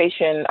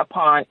dissertation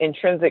upon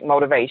intrinsic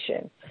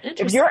motivation.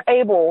 If you're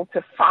able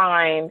to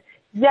find,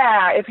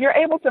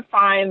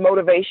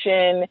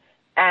 motivation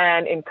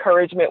and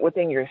encouragement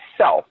within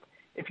yourself,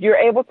 if you're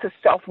able to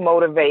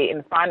self-motivate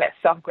and find that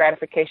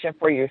self-gratification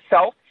for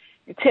yourself,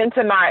 you tend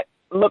to not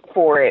look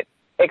for it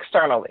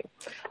externally.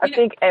 I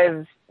think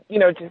as, you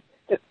know,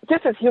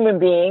 just as human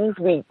beings,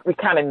 we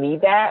kind of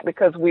need that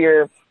because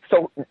we're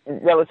so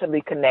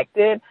relatively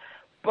connected.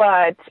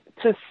 But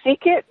to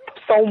seek it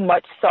so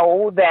much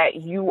so that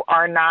you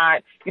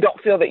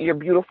don't feel that you're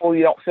beautiful,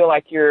 you don't feel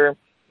like you're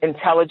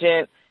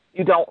intelligent,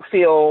 you don't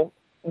feel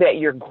that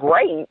you're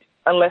great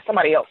unless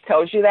somebody else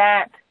tells you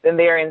that, then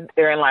therein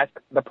lies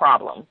the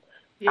problem.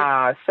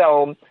 Yeah.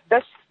 So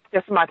that's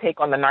just my take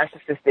on the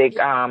narcissistic,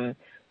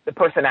 the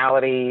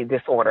personality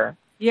disorder.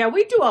 Yeah,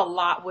 we do a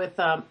lot with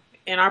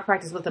in our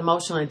practice with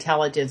emotional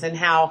intelligence and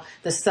how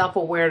the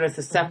self-awareness,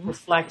 the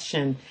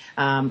self-reflection,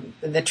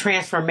 the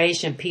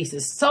transformation piece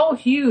is so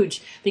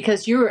huge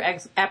because you're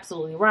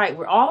absolutely right.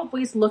 We're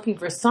always looking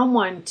for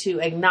someone to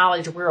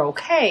acknowledge we're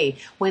okay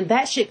when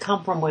that should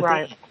come from within.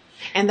 Right.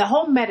 And the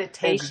whole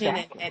meditation,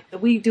 and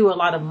we do a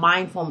lot of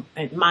mindful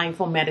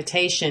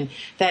meditation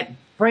that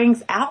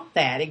brings out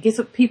that. It gives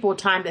people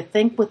time to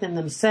think within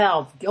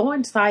themselves, go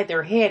inside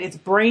their head. It's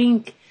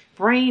brain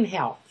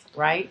health,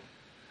 right?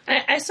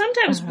 I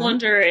sometimes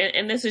wonder,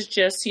 and this is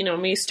just, you know,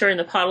 me stirring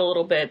the pot a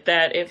little bit,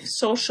 that if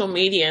social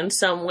media in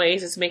some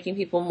ways is making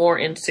people more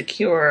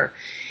insecure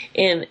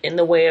in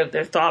the way of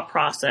their thought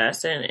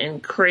process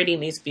and creating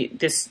these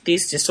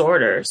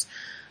disorders,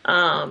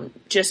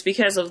 just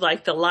because of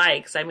like the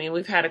likes. I mean,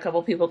 we've had a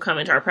couple people come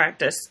into our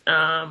practice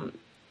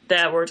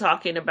that were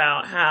talking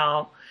about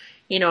how,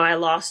 you know, I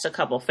lost a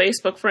couple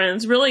Facebook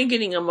friends, really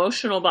getting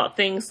emotional about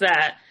things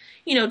that,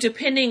 you know,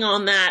 depending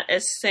on that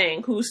as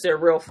saying who's their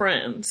real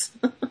friends.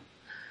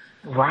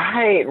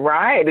 Right.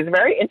 It's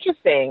very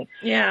interesting.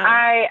 Yeah.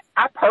 I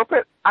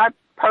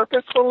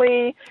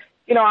purposefully,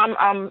 you know,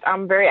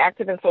 I'm very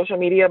active in social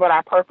media, but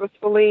I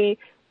purposefully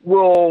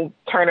will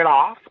turn it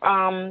off,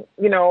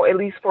 you know, at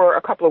least for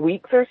a couple of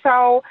weeks or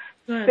so,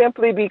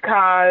 simply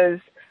because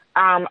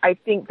I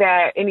think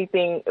that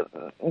anything,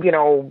 you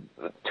know,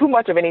 too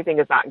much of anything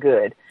is not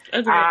good.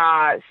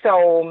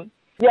 So,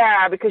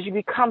 yeah, because you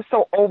become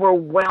so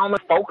overwhelmed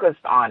and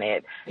focused on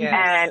it. Yes.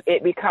 And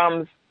it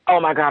becomes, oh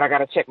my God, I got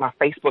to check my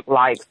Facebook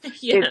likes.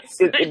 Yes.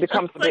 It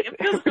becomes like it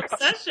feels an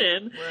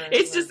obsession.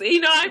 It's just, you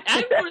know,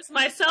 I notice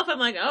myself, I'm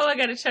like, oh, I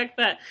got to check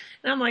that.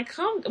 And I'm like,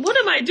 what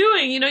am I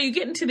doing? You know, you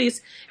get into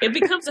these, it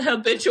becomes a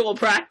habitual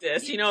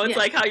practice. You know, it's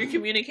like how you're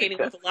communicating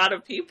with a lot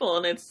of people,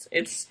 and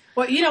it's.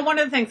 Well, you know, one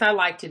of the things I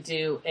like to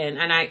do, and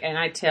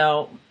I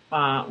tell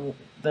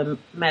the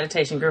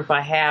meditation group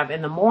I have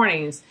in the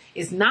mornings,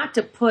 is not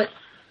to put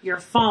your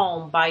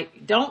phone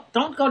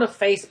don't go to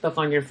Facebook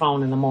on your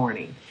phone in the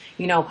morning.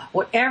 You know,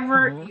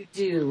 whatever you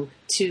do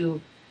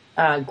to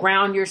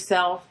ground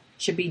yourself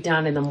should be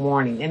done in the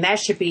morning. And that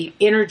should be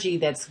energy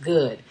that's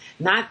good,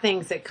 not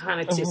things that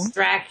kind of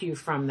distract you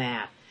from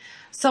that.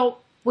 So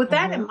with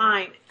that in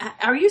mind,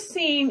 are you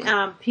seeing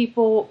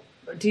people,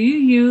 do you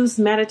use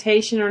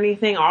meditation or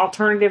anything,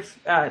 alternative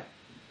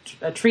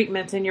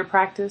treatments in your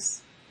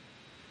practice?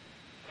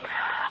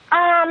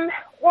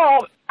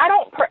 Well, I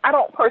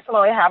don't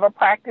personally have a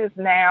practice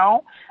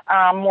now.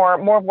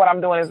 More of what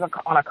I'm doing is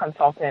on a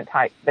consultant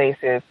type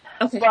basis.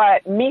 Okay.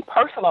 But me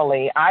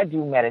personally, I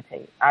do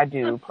meditate. I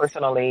do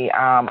personally.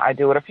 I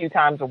do it a few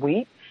times a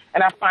week,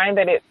 and I find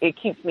that it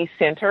keeps me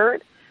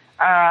centered.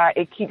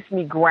 It keeps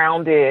me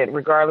grounded,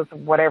 regardless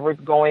of whatever's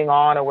going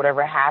on or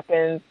whatever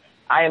happens.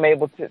 I am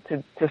able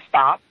to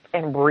stop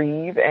and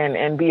breathe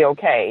and be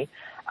okay.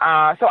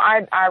 So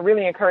I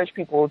really encourage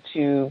people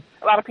a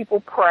lot of people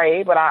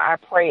pray, but I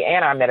pray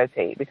and I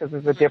meditate because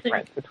there's a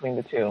difference between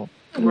the two.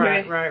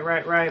 Right.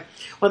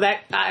 Well,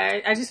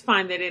 I just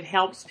find that it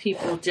helps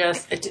people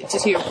just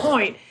to your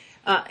point,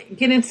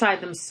 get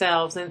inside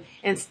themselves and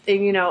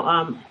you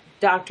know,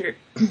 Dr.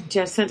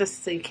 Jacinta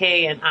CK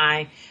and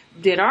I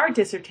did our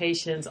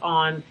dissertations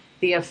on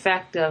the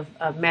effect of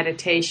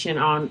meditation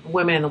on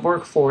women in the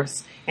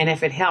workforce and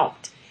if it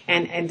helped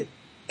and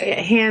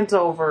hands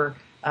over.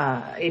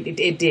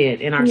 It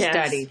did in our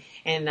study.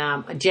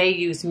 And Jay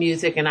used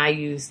music and I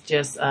used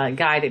just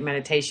guided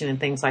meditation and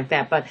things like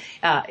that. But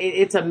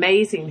it's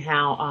amazing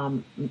how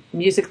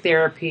music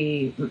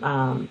therapy,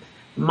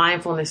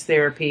 mindfulness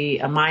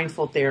therapy,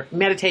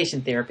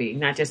 meditation therapy,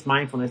 not just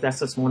mindfulness,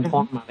 that's just one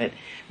form of it,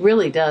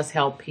 really does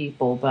help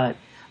people. But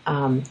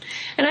and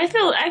I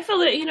feel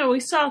that, you know, we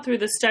saw through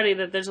the study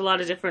that there's a lot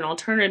of different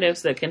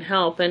alternatives that can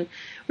help. And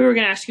we were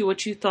going to ask you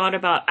what you thought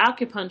about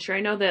acupuncture.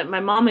 I know that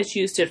my mom has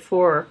used it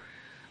for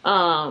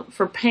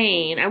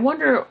pain. I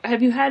wonder,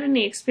 have you had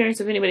any experience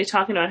of anybody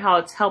talking about how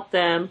it's helped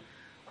them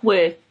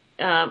with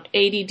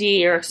ADD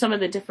or some of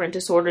the different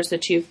disorders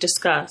that you've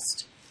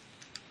discussed?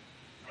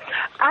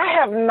 I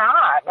have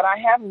not, but I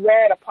have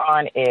read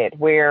upon it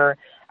where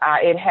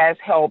it has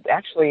helped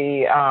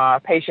actually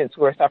patients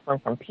who are suffering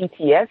from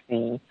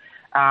PTSD.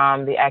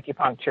 The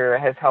acupuncture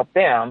has helped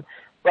them,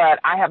 but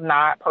I have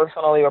not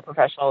personally or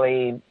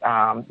professionally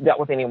dealt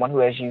with anyone who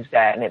has used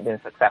that and it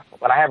been successful.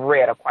 But I have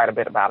read quite a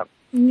bit about it.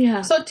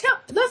 Yeah. So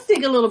let's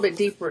dig a little bit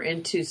deeper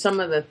into some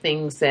of the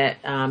things that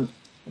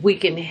we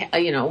can,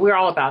 we're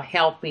all about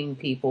helping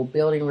people,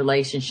 building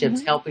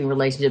relationships, helping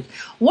relationships.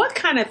 What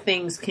kind of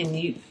things can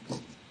you,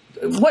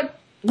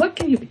 what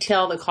can you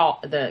tell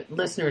the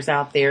listeners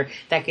out there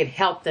that could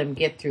help them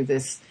get through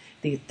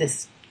the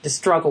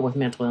struggle with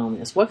mental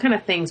illness? What kind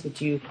of things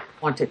would you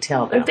want to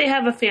tell them? If they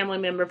have a family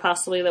member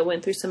possibly that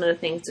went through some of the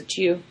things that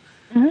you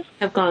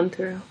have gone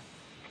through.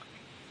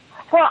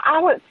 Well,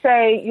 I would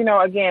say,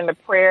 again, the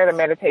prayer, the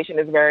meditation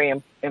is very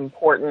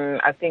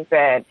important. I think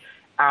that,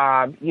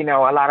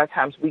 a lot of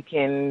times we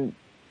can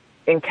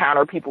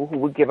encounter people who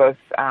would give us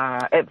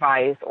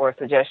advice or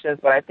suggestions,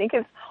 but I think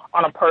it's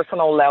on a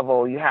personal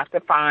level. You have to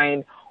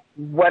find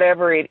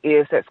whatever it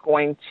is that's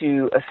going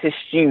to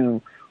assist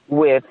you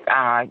with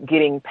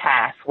getting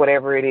past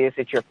whatever it is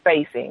that you're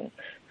facing.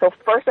 So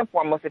first and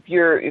foremost, if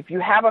you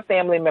have a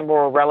family member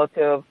or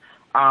relative,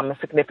 a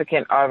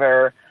significant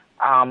other,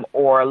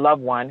 or a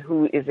loved one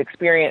who is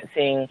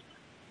experiencing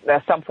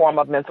some form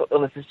of mental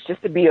illness, it's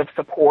just to be of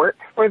support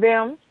for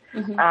them.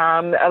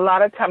 A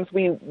lot of times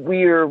we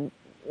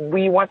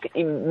want to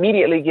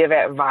immediately give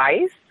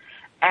advice,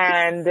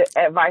 and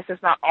advice is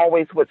not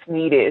always what's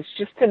needed. It's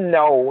just to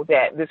know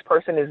that this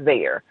person is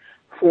there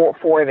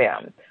for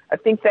them. I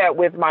think that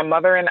with my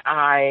mother and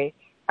I,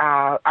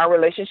 our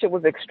relationship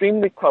was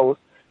extremely close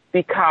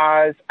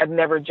because I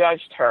never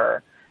judged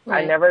her.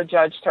 Right. I never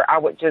judged her. I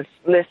would just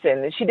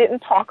listen. And she didn't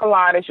talk a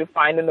lot, as you'll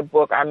find in the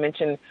book. I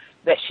mentioned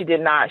that she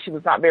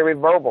was not very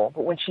verbal.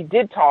 But when she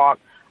did talk,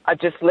 I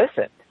just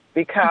listened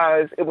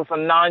because it was a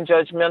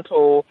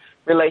non-judgmental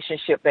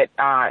relationship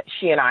that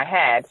she and I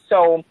had.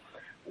 So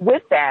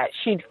with that,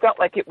 she felt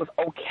like it was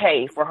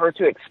okay for her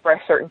to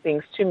express certain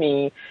things to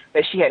me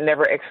that she had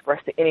never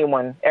expressed to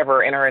anyone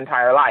ever in her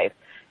entire life.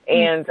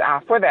 And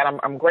for that,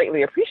 I'm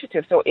greatly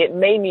appreciative. So it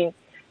made me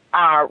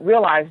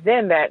realize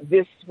then that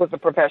this was a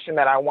profession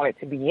that I wanted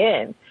to be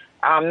in.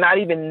 Not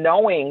even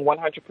knowing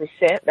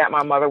 100% that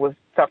my mother was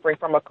suffering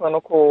from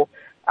clinical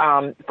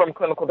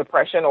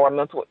depression or a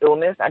mental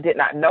illness. I did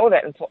not know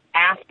that until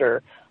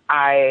after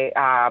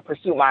I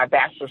pursued my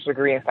bachelor's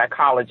degree in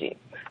psychology.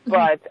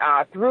 But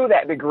through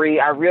that degree,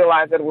 I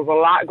realized that there was a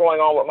lot going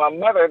on with my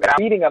mother that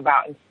I'm reading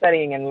about and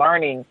studying and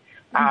learning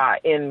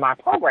in my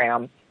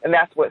program. And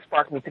that's what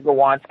sparked me to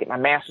go on to get my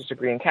master's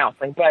degree in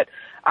counseling. But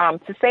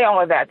to say all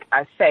of that,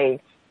 I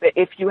say that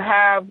if you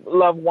have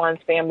loved ones,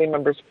 family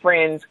members,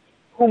 friends,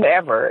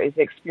 whomever is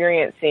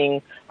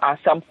experiencing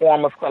some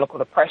form of clinical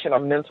depression or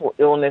mental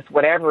illness,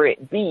 whatever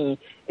it be,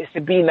 is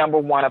to be number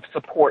one of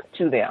support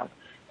to them.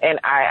 And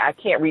I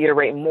can't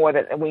reiterate more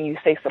that when you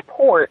say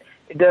support,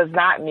 it does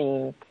not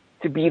mean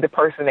to be the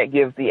person that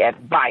gives the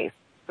advice.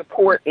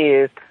 Support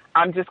is,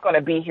 I'm just going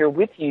to be here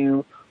with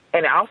you,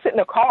 and I'll sit in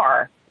the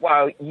car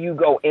while you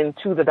go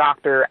into the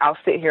doctor. I'll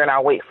sit here and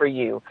I'll wait for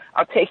you.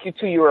 I'll take you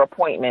to your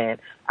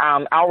appointment.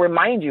 I'll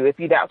remind you, if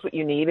that's what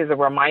you need, is a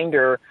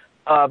reminder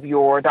of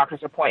your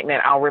doctor's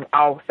appointment.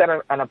 I'll set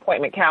an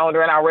appointment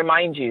calendar and I'll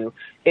remind you.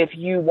 If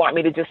you want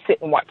me to just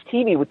sit and watch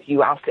TV with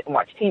you, I'll sit and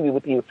watch TV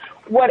with you.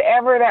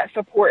 Whatever that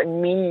support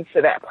means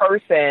to that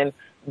person,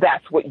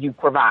 that's what you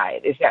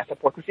provide, is that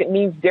support, because it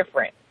means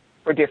different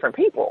for different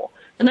people.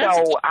 And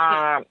that's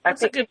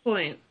that's a good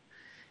point.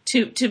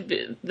 To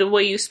the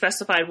way you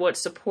specified what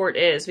support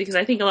is, because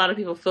I think a lot of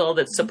people feel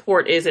that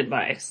support is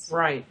advice.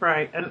 Right.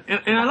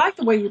 And I like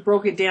the way you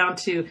broke it down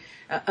to,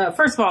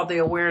 first of all, the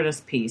awareness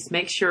piece.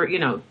 Make sure,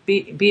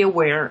 be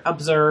aware,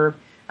 observe.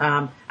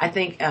 I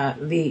think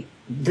the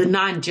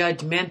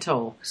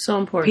non-judgmental so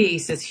important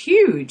piece is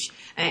huge.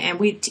 And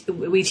we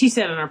teach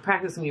that in our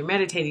practice when you're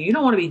meditating. You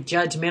don't want to be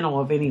judgmental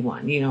of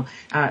anyone.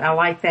 I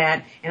like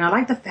that. And I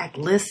like the fact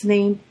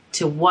listening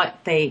to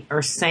what they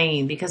are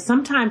saying, because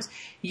sometimes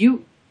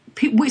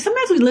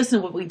sometimes we listen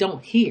to what we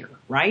don't hear,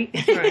 right?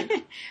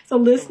 So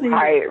listening.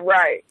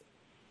 Right.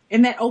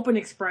 And that open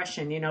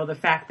expression, the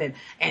fact that,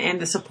 and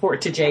the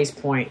support to Jay's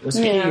point was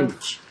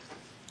huge.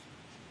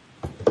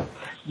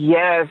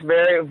 Yes,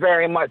 very,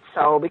 very much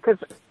so, because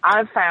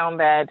I've found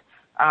that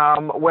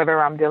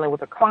whether I'm dealing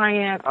with a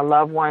client, a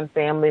loved one,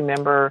 family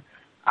member,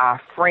 a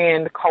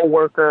friend,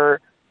 coworker,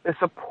 the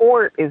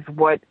support is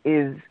what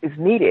is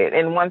needed.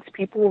 And once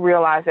people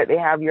realize that they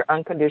have your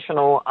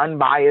unconditional,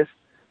 unbiased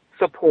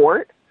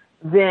support,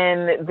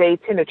 then they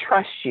tend to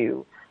trust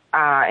you.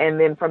 And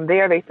then from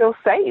there, they feel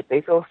safe. They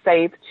feel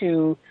safe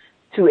to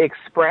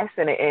express,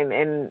 and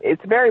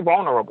it's very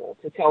vulnerable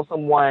to tell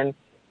someone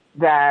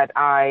that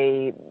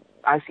I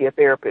see a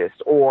therapist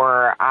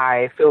or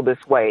I feel this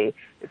way.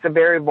 It's a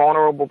very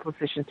vulnerable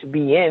position to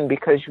be in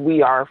because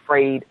we are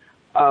afraid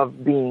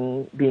of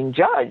being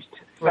judged.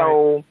 Right.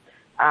 So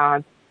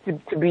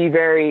to be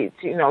very,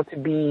 to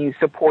be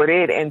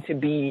supported and to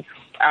be,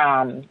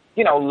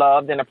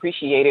 loved and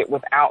appreciated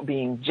without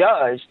being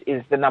judged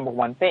is the number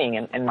one thing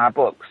in my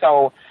book.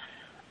 So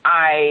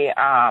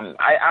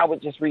I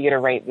would just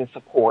reiterate the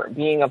support,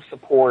 being of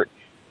support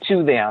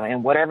to them,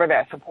 and whatever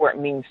that support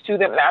means to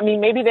them. I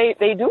mean, maybe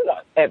they do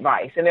want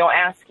advice, and they'll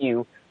ask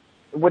you,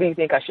 what do you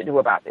think I should do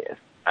about this?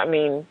 I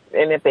mean,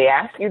 and if they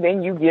ask you,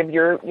 then you give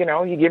your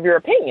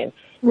opinion.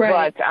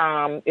 Right.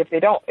 But if they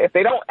don't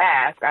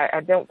ask,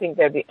 I don't think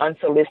that the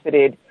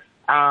unsolicited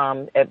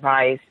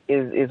advice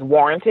is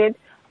warranted,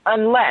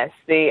 unless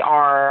they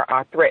are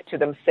a threat to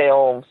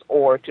themselves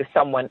or to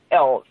someone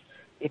else.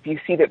 If you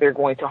see that they're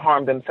going to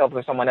harm themselves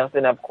or someone else,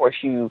 then of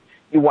course you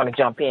want to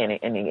jump in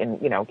and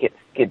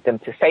get them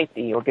to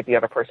safety or get the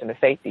other person to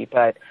safety.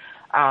 But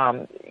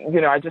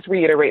I just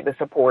reiterate the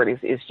support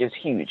is just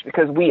huge,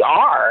 because we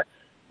are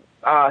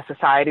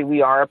society.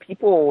 We are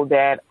people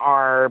that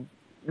are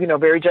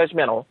very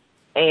judgmental,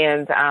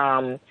 and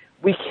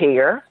we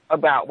care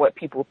about what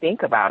people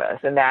think about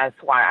us, and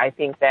that's why I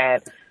think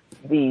that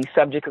the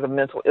subject of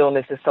mental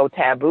illness is so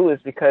taboo, is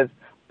because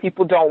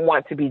people don't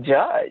want to be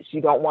judged.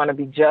 You don't want to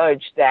be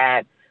judged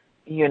that,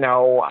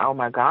 oh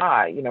my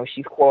God,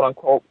 she's quote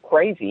unquote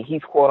crazy.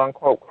 He's quote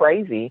unquote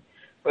crazy.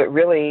 But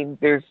really,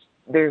 there's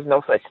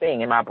no such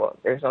thing in my book.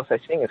 There's no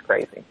such thing as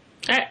crazy.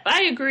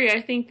 I agree.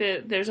 I think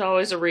that there's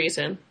always a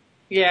reason.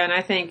 Yeah, and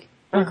I think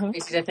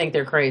crazy to think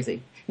they're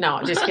crazy. No,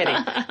 just kidding.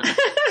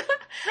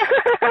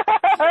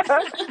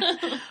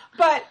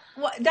 But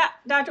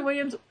Dr.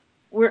 Williams,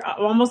 we're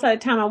almost out of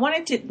time. I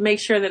wanted to make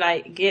sure that I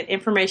get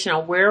information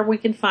on where we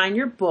can find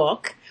your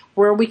book,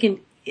 where we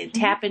can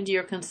tap into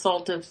your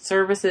consultative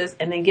services,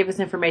 and then give us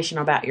information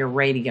about your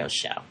radio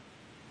show.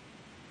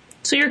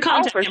 So your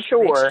contact for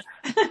sure.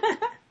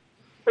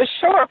 For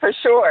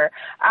sure.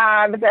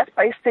 The best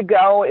place to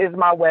go is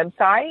my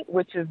website,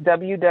 which is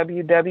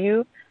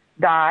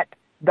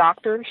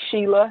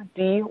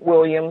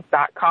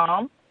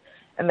www.DrSheilaDWilliams.com.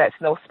 And that's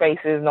no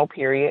spaces, no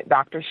period,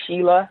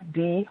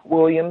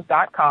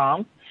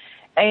 DrSheilaDWilliams.com.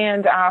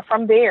 And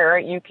from there,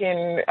 you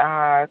can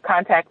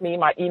contact me.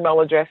 My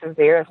email address is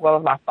there, as well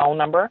as my phone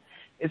number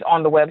is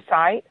on the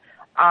website.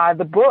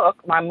 The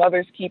book, My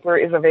Mother's Keeper,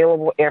 is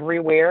available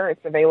everywhere.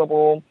 It's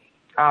available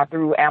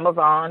through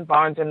Amazon,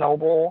 Barnes &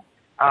 Noble.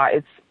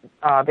 It's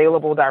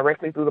available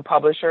directly through the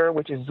publisher,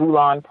 which is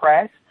Zulon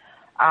Press.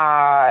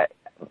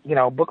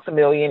 Books A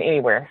Million,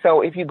 anywhere.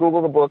 So if you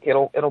Google the book,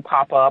 it'll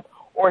pop up.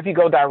 Or if you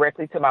go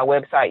directly to my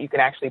website, you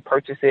can actually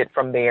purchase it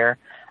from there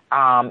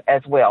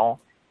as well.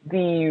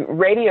 The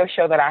radio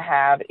show that I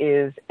have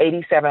is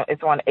 87.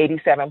 It's on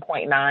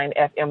 87.9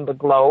 FM The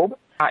Globe.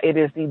 It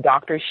is the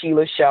Dr.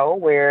 Sheila Show,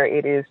 where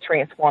it is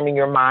transforming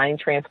your mind,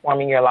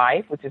 transforming your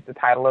life, which is the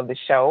title of the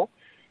show.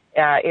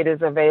 It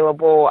is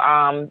available.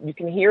 You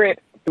can hear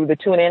it through the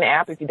TuneIn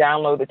app if you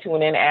download the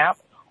TuneIn app,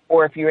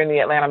 or if you're in the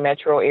Atlanta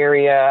metro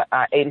area,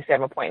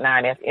 87.9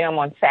 FM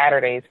on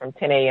Saturdays from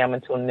 10 a.m.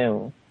 until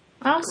noon.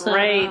 Awesome.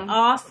 Great.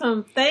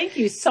 Awesome. Thank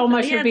you so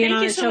much for being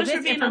on the show.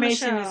 This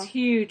information is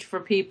huge for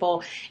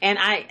people. And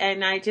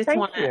I just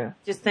want to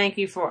just thank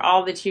you for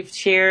all that you've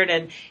shared,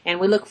 and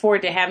we look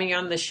forward to having you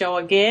on the show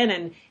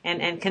again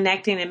and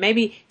connecting and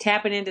maybe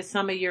tapping into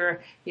some of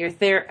your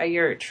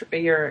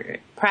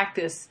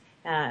practice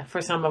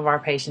for some of our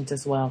patients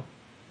as well.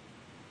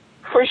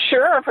 For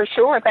sure.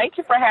 Thank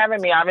you for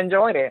having me. I've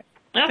enjoyed it.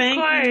 Of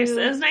course.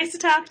 It was nice to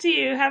talk to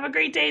you. Have a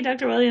great day,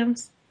 Dr.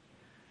 Williams.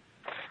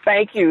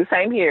 Thank you.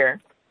 Same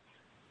here.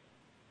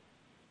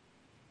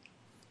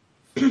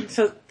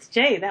 So,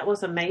 Jay, that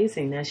was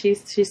amazing. Now,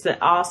 she's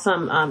the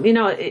awesome,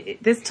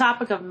 this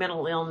topic of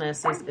mental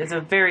illness is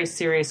a very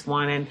serious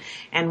one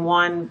and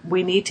one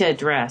we need to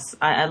address.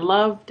 I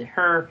loved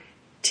her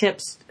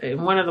tips.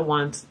 One of the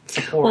ones,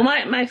 support. Well,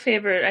 my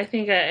favorite, I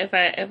think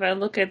if I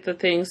look at the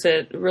things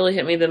that really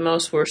hit me the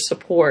most were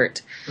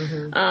support.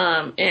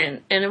 Mm-hmm.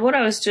 And what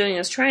I was doing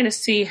is trying to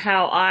see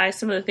how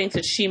some of the things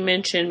that she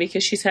mentioned,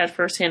 because she's had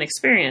firsthand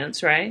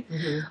experience, right?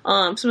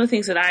 Mm-hmm. Some of the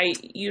things that I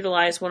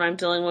utilize when I'm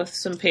dealing with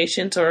some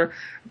patients or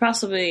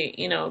possibly,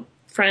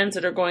 friends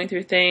that are going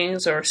through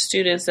things or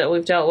students that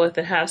we've dealt with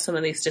that have some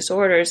of these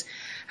disorders,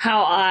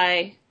 how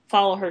I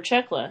follow her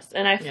checklist.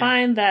 And I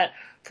find that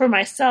for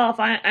myself,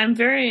 I'm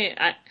very,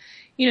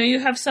 you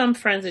have some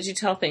friends that you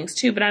tell things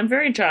to, but I'm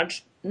very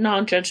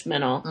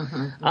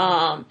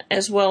non-judgmental,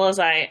 as well as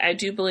I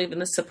do believe in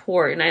the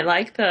support. And I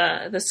like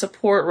the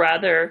support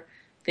rather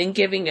than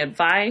giving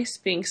advice.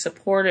 Being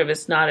supportive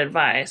is not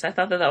advice. I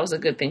thought that was a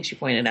good thing she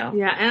pointed out.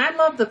 Yeah, and I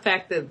love the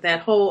fact that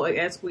whole,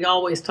 as we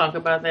always talk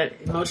about,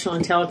 that emotional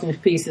intelligence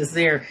piece is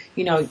there.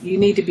 You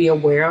need to be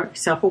aware,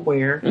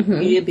 self-aware. Mm-hmm. You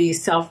need to be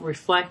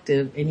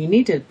self-reflective, and you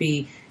need to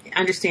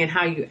understand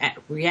how you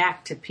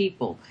react to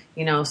people,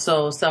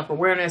 so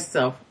self-awareness,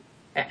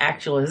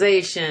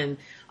 self-actualization,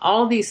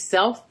 all these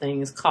self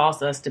things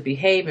cause us to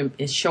behave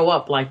and show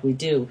up like we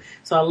do.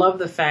 So I love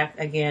the fact,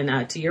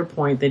 again, to your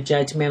point, the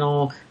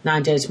judgmental,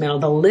 non-judgmental,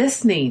 the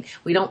listening.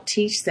 We don't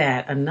teach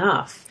that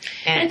enough.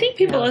 And I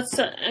think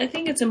I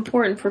think it's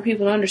important for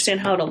people to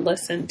understand how to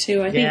listen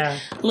too. I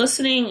think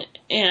listening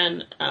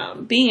and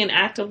being an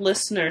active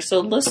listener. So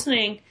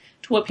listening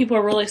to what people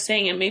are really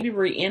saying and maybe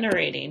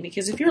reiterating,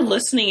 because if you're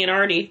listening and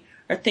already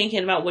are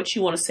thinking about what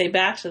you want to say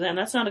back to them,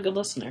 that's not a good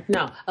listener.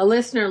 No, a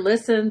listener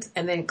listens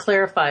and then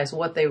clarifies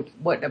what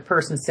a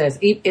person says,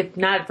 if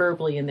not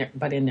verbally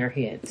but in their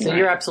head. So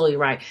You're absolutely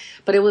right.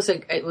 But it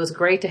was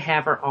great to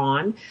have her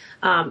on.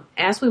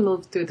 As we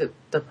move through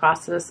the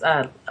process,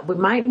 we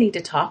might need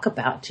to talk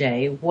about,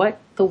 Jay, what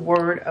the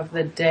word of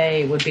the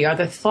day would be, or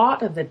the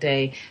thought of the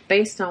day,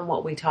 based on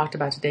what we talked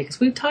about today. Because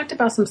we've talked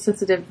about some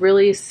sensitive,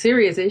 really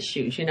serious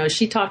issues.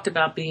 She talked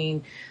about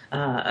being,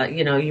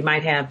 you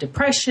might have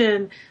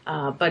depression,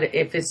 but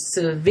if it's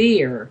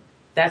severe,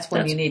 that's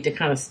when you need to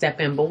kind of step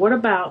in. But what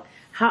about,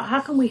 how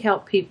can we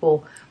help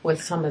people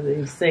with some of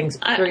these things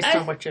based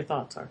on what your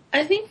thoughts are?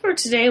 I think for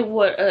today,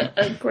 what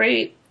a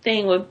great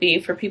thing would be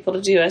for people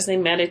to do as they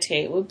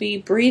meditate would be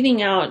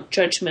breathing out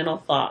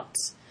judgmental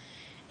thoughts.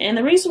 And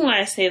the reason why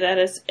I say that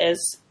is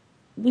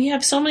we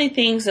have so many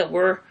things that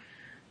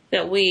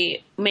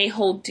we may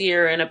hold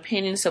dear and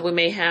opinions that we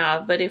may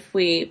have, but if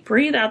we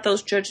breathe out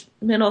those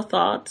judgmental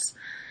thoughts,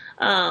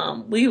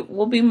 we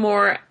will be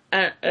more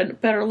a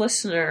better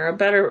listener, a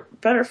better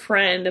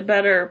friend, a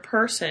better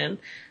person,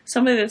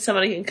 somebody that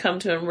somebody can come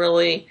to and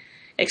really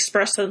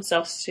express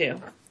themselves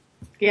to.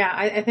 Yeah,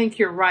 I think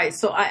you're right.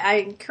 So I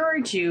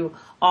encourage you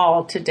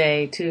all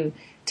today to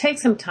take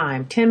some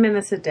time, 10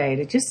 minutes a day,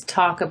 to just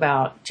talk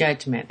about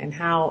judgment and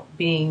how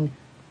being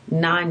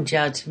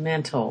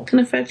non-judgmental can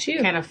affect you.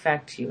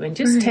 And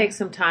just take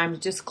some time to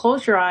just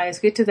close your eyes,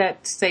 get to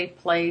that safe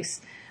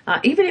place.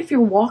 Even if you're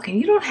walking,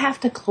 you don't have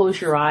to close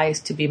your eyes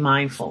to be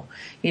mindful.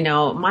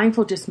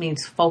 Mindful just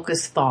means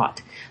focused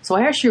thought. So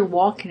as you're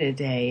walking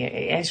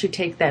today, as you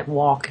take that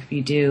walk, if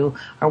you do,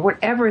 or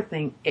whatever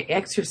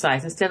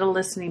exercise, instead of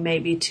listening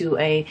maybe to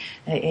a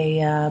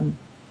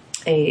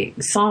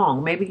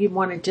song, maybe you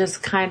want to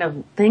just kind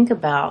of think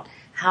about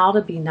how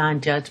to be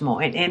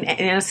non-judgmental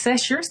and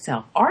assess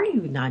yourself. Are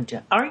you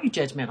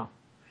judgmental?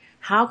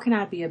 How can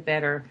I be a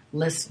better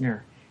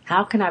listener?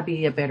 How can I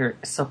be a better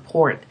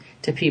support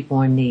to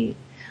people in need?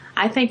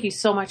 I thank you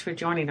so much for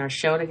joining our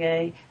show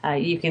today.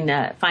 You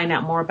can find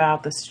out more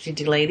about the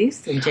Strategic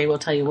Ladies, and Jay will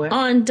tell you where.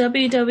 On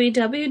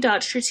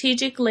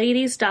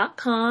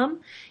www.strategicladies.com.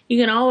 You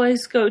can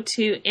always go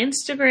to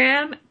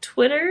Instagram,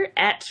 Twitter,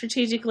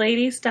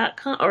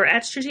 @strategicladies.com or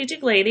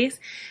 @strategicladies,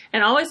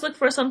 and always look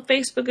for us on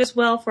Facebook as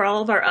well for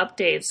all of our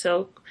updates.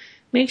 So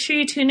make sure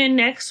you tune in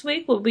next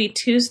week. We'll be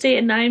Tuesday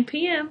at 9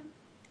 p.m.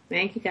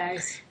 Thank you,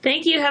 guys.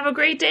 Thank you. Have a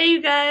great day,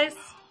 you guys.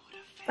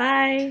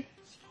 Bye.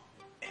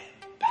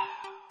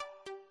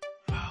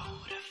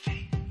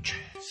 Motivate,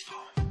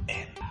 transform,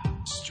 and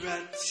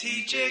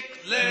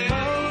strategic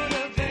ladies.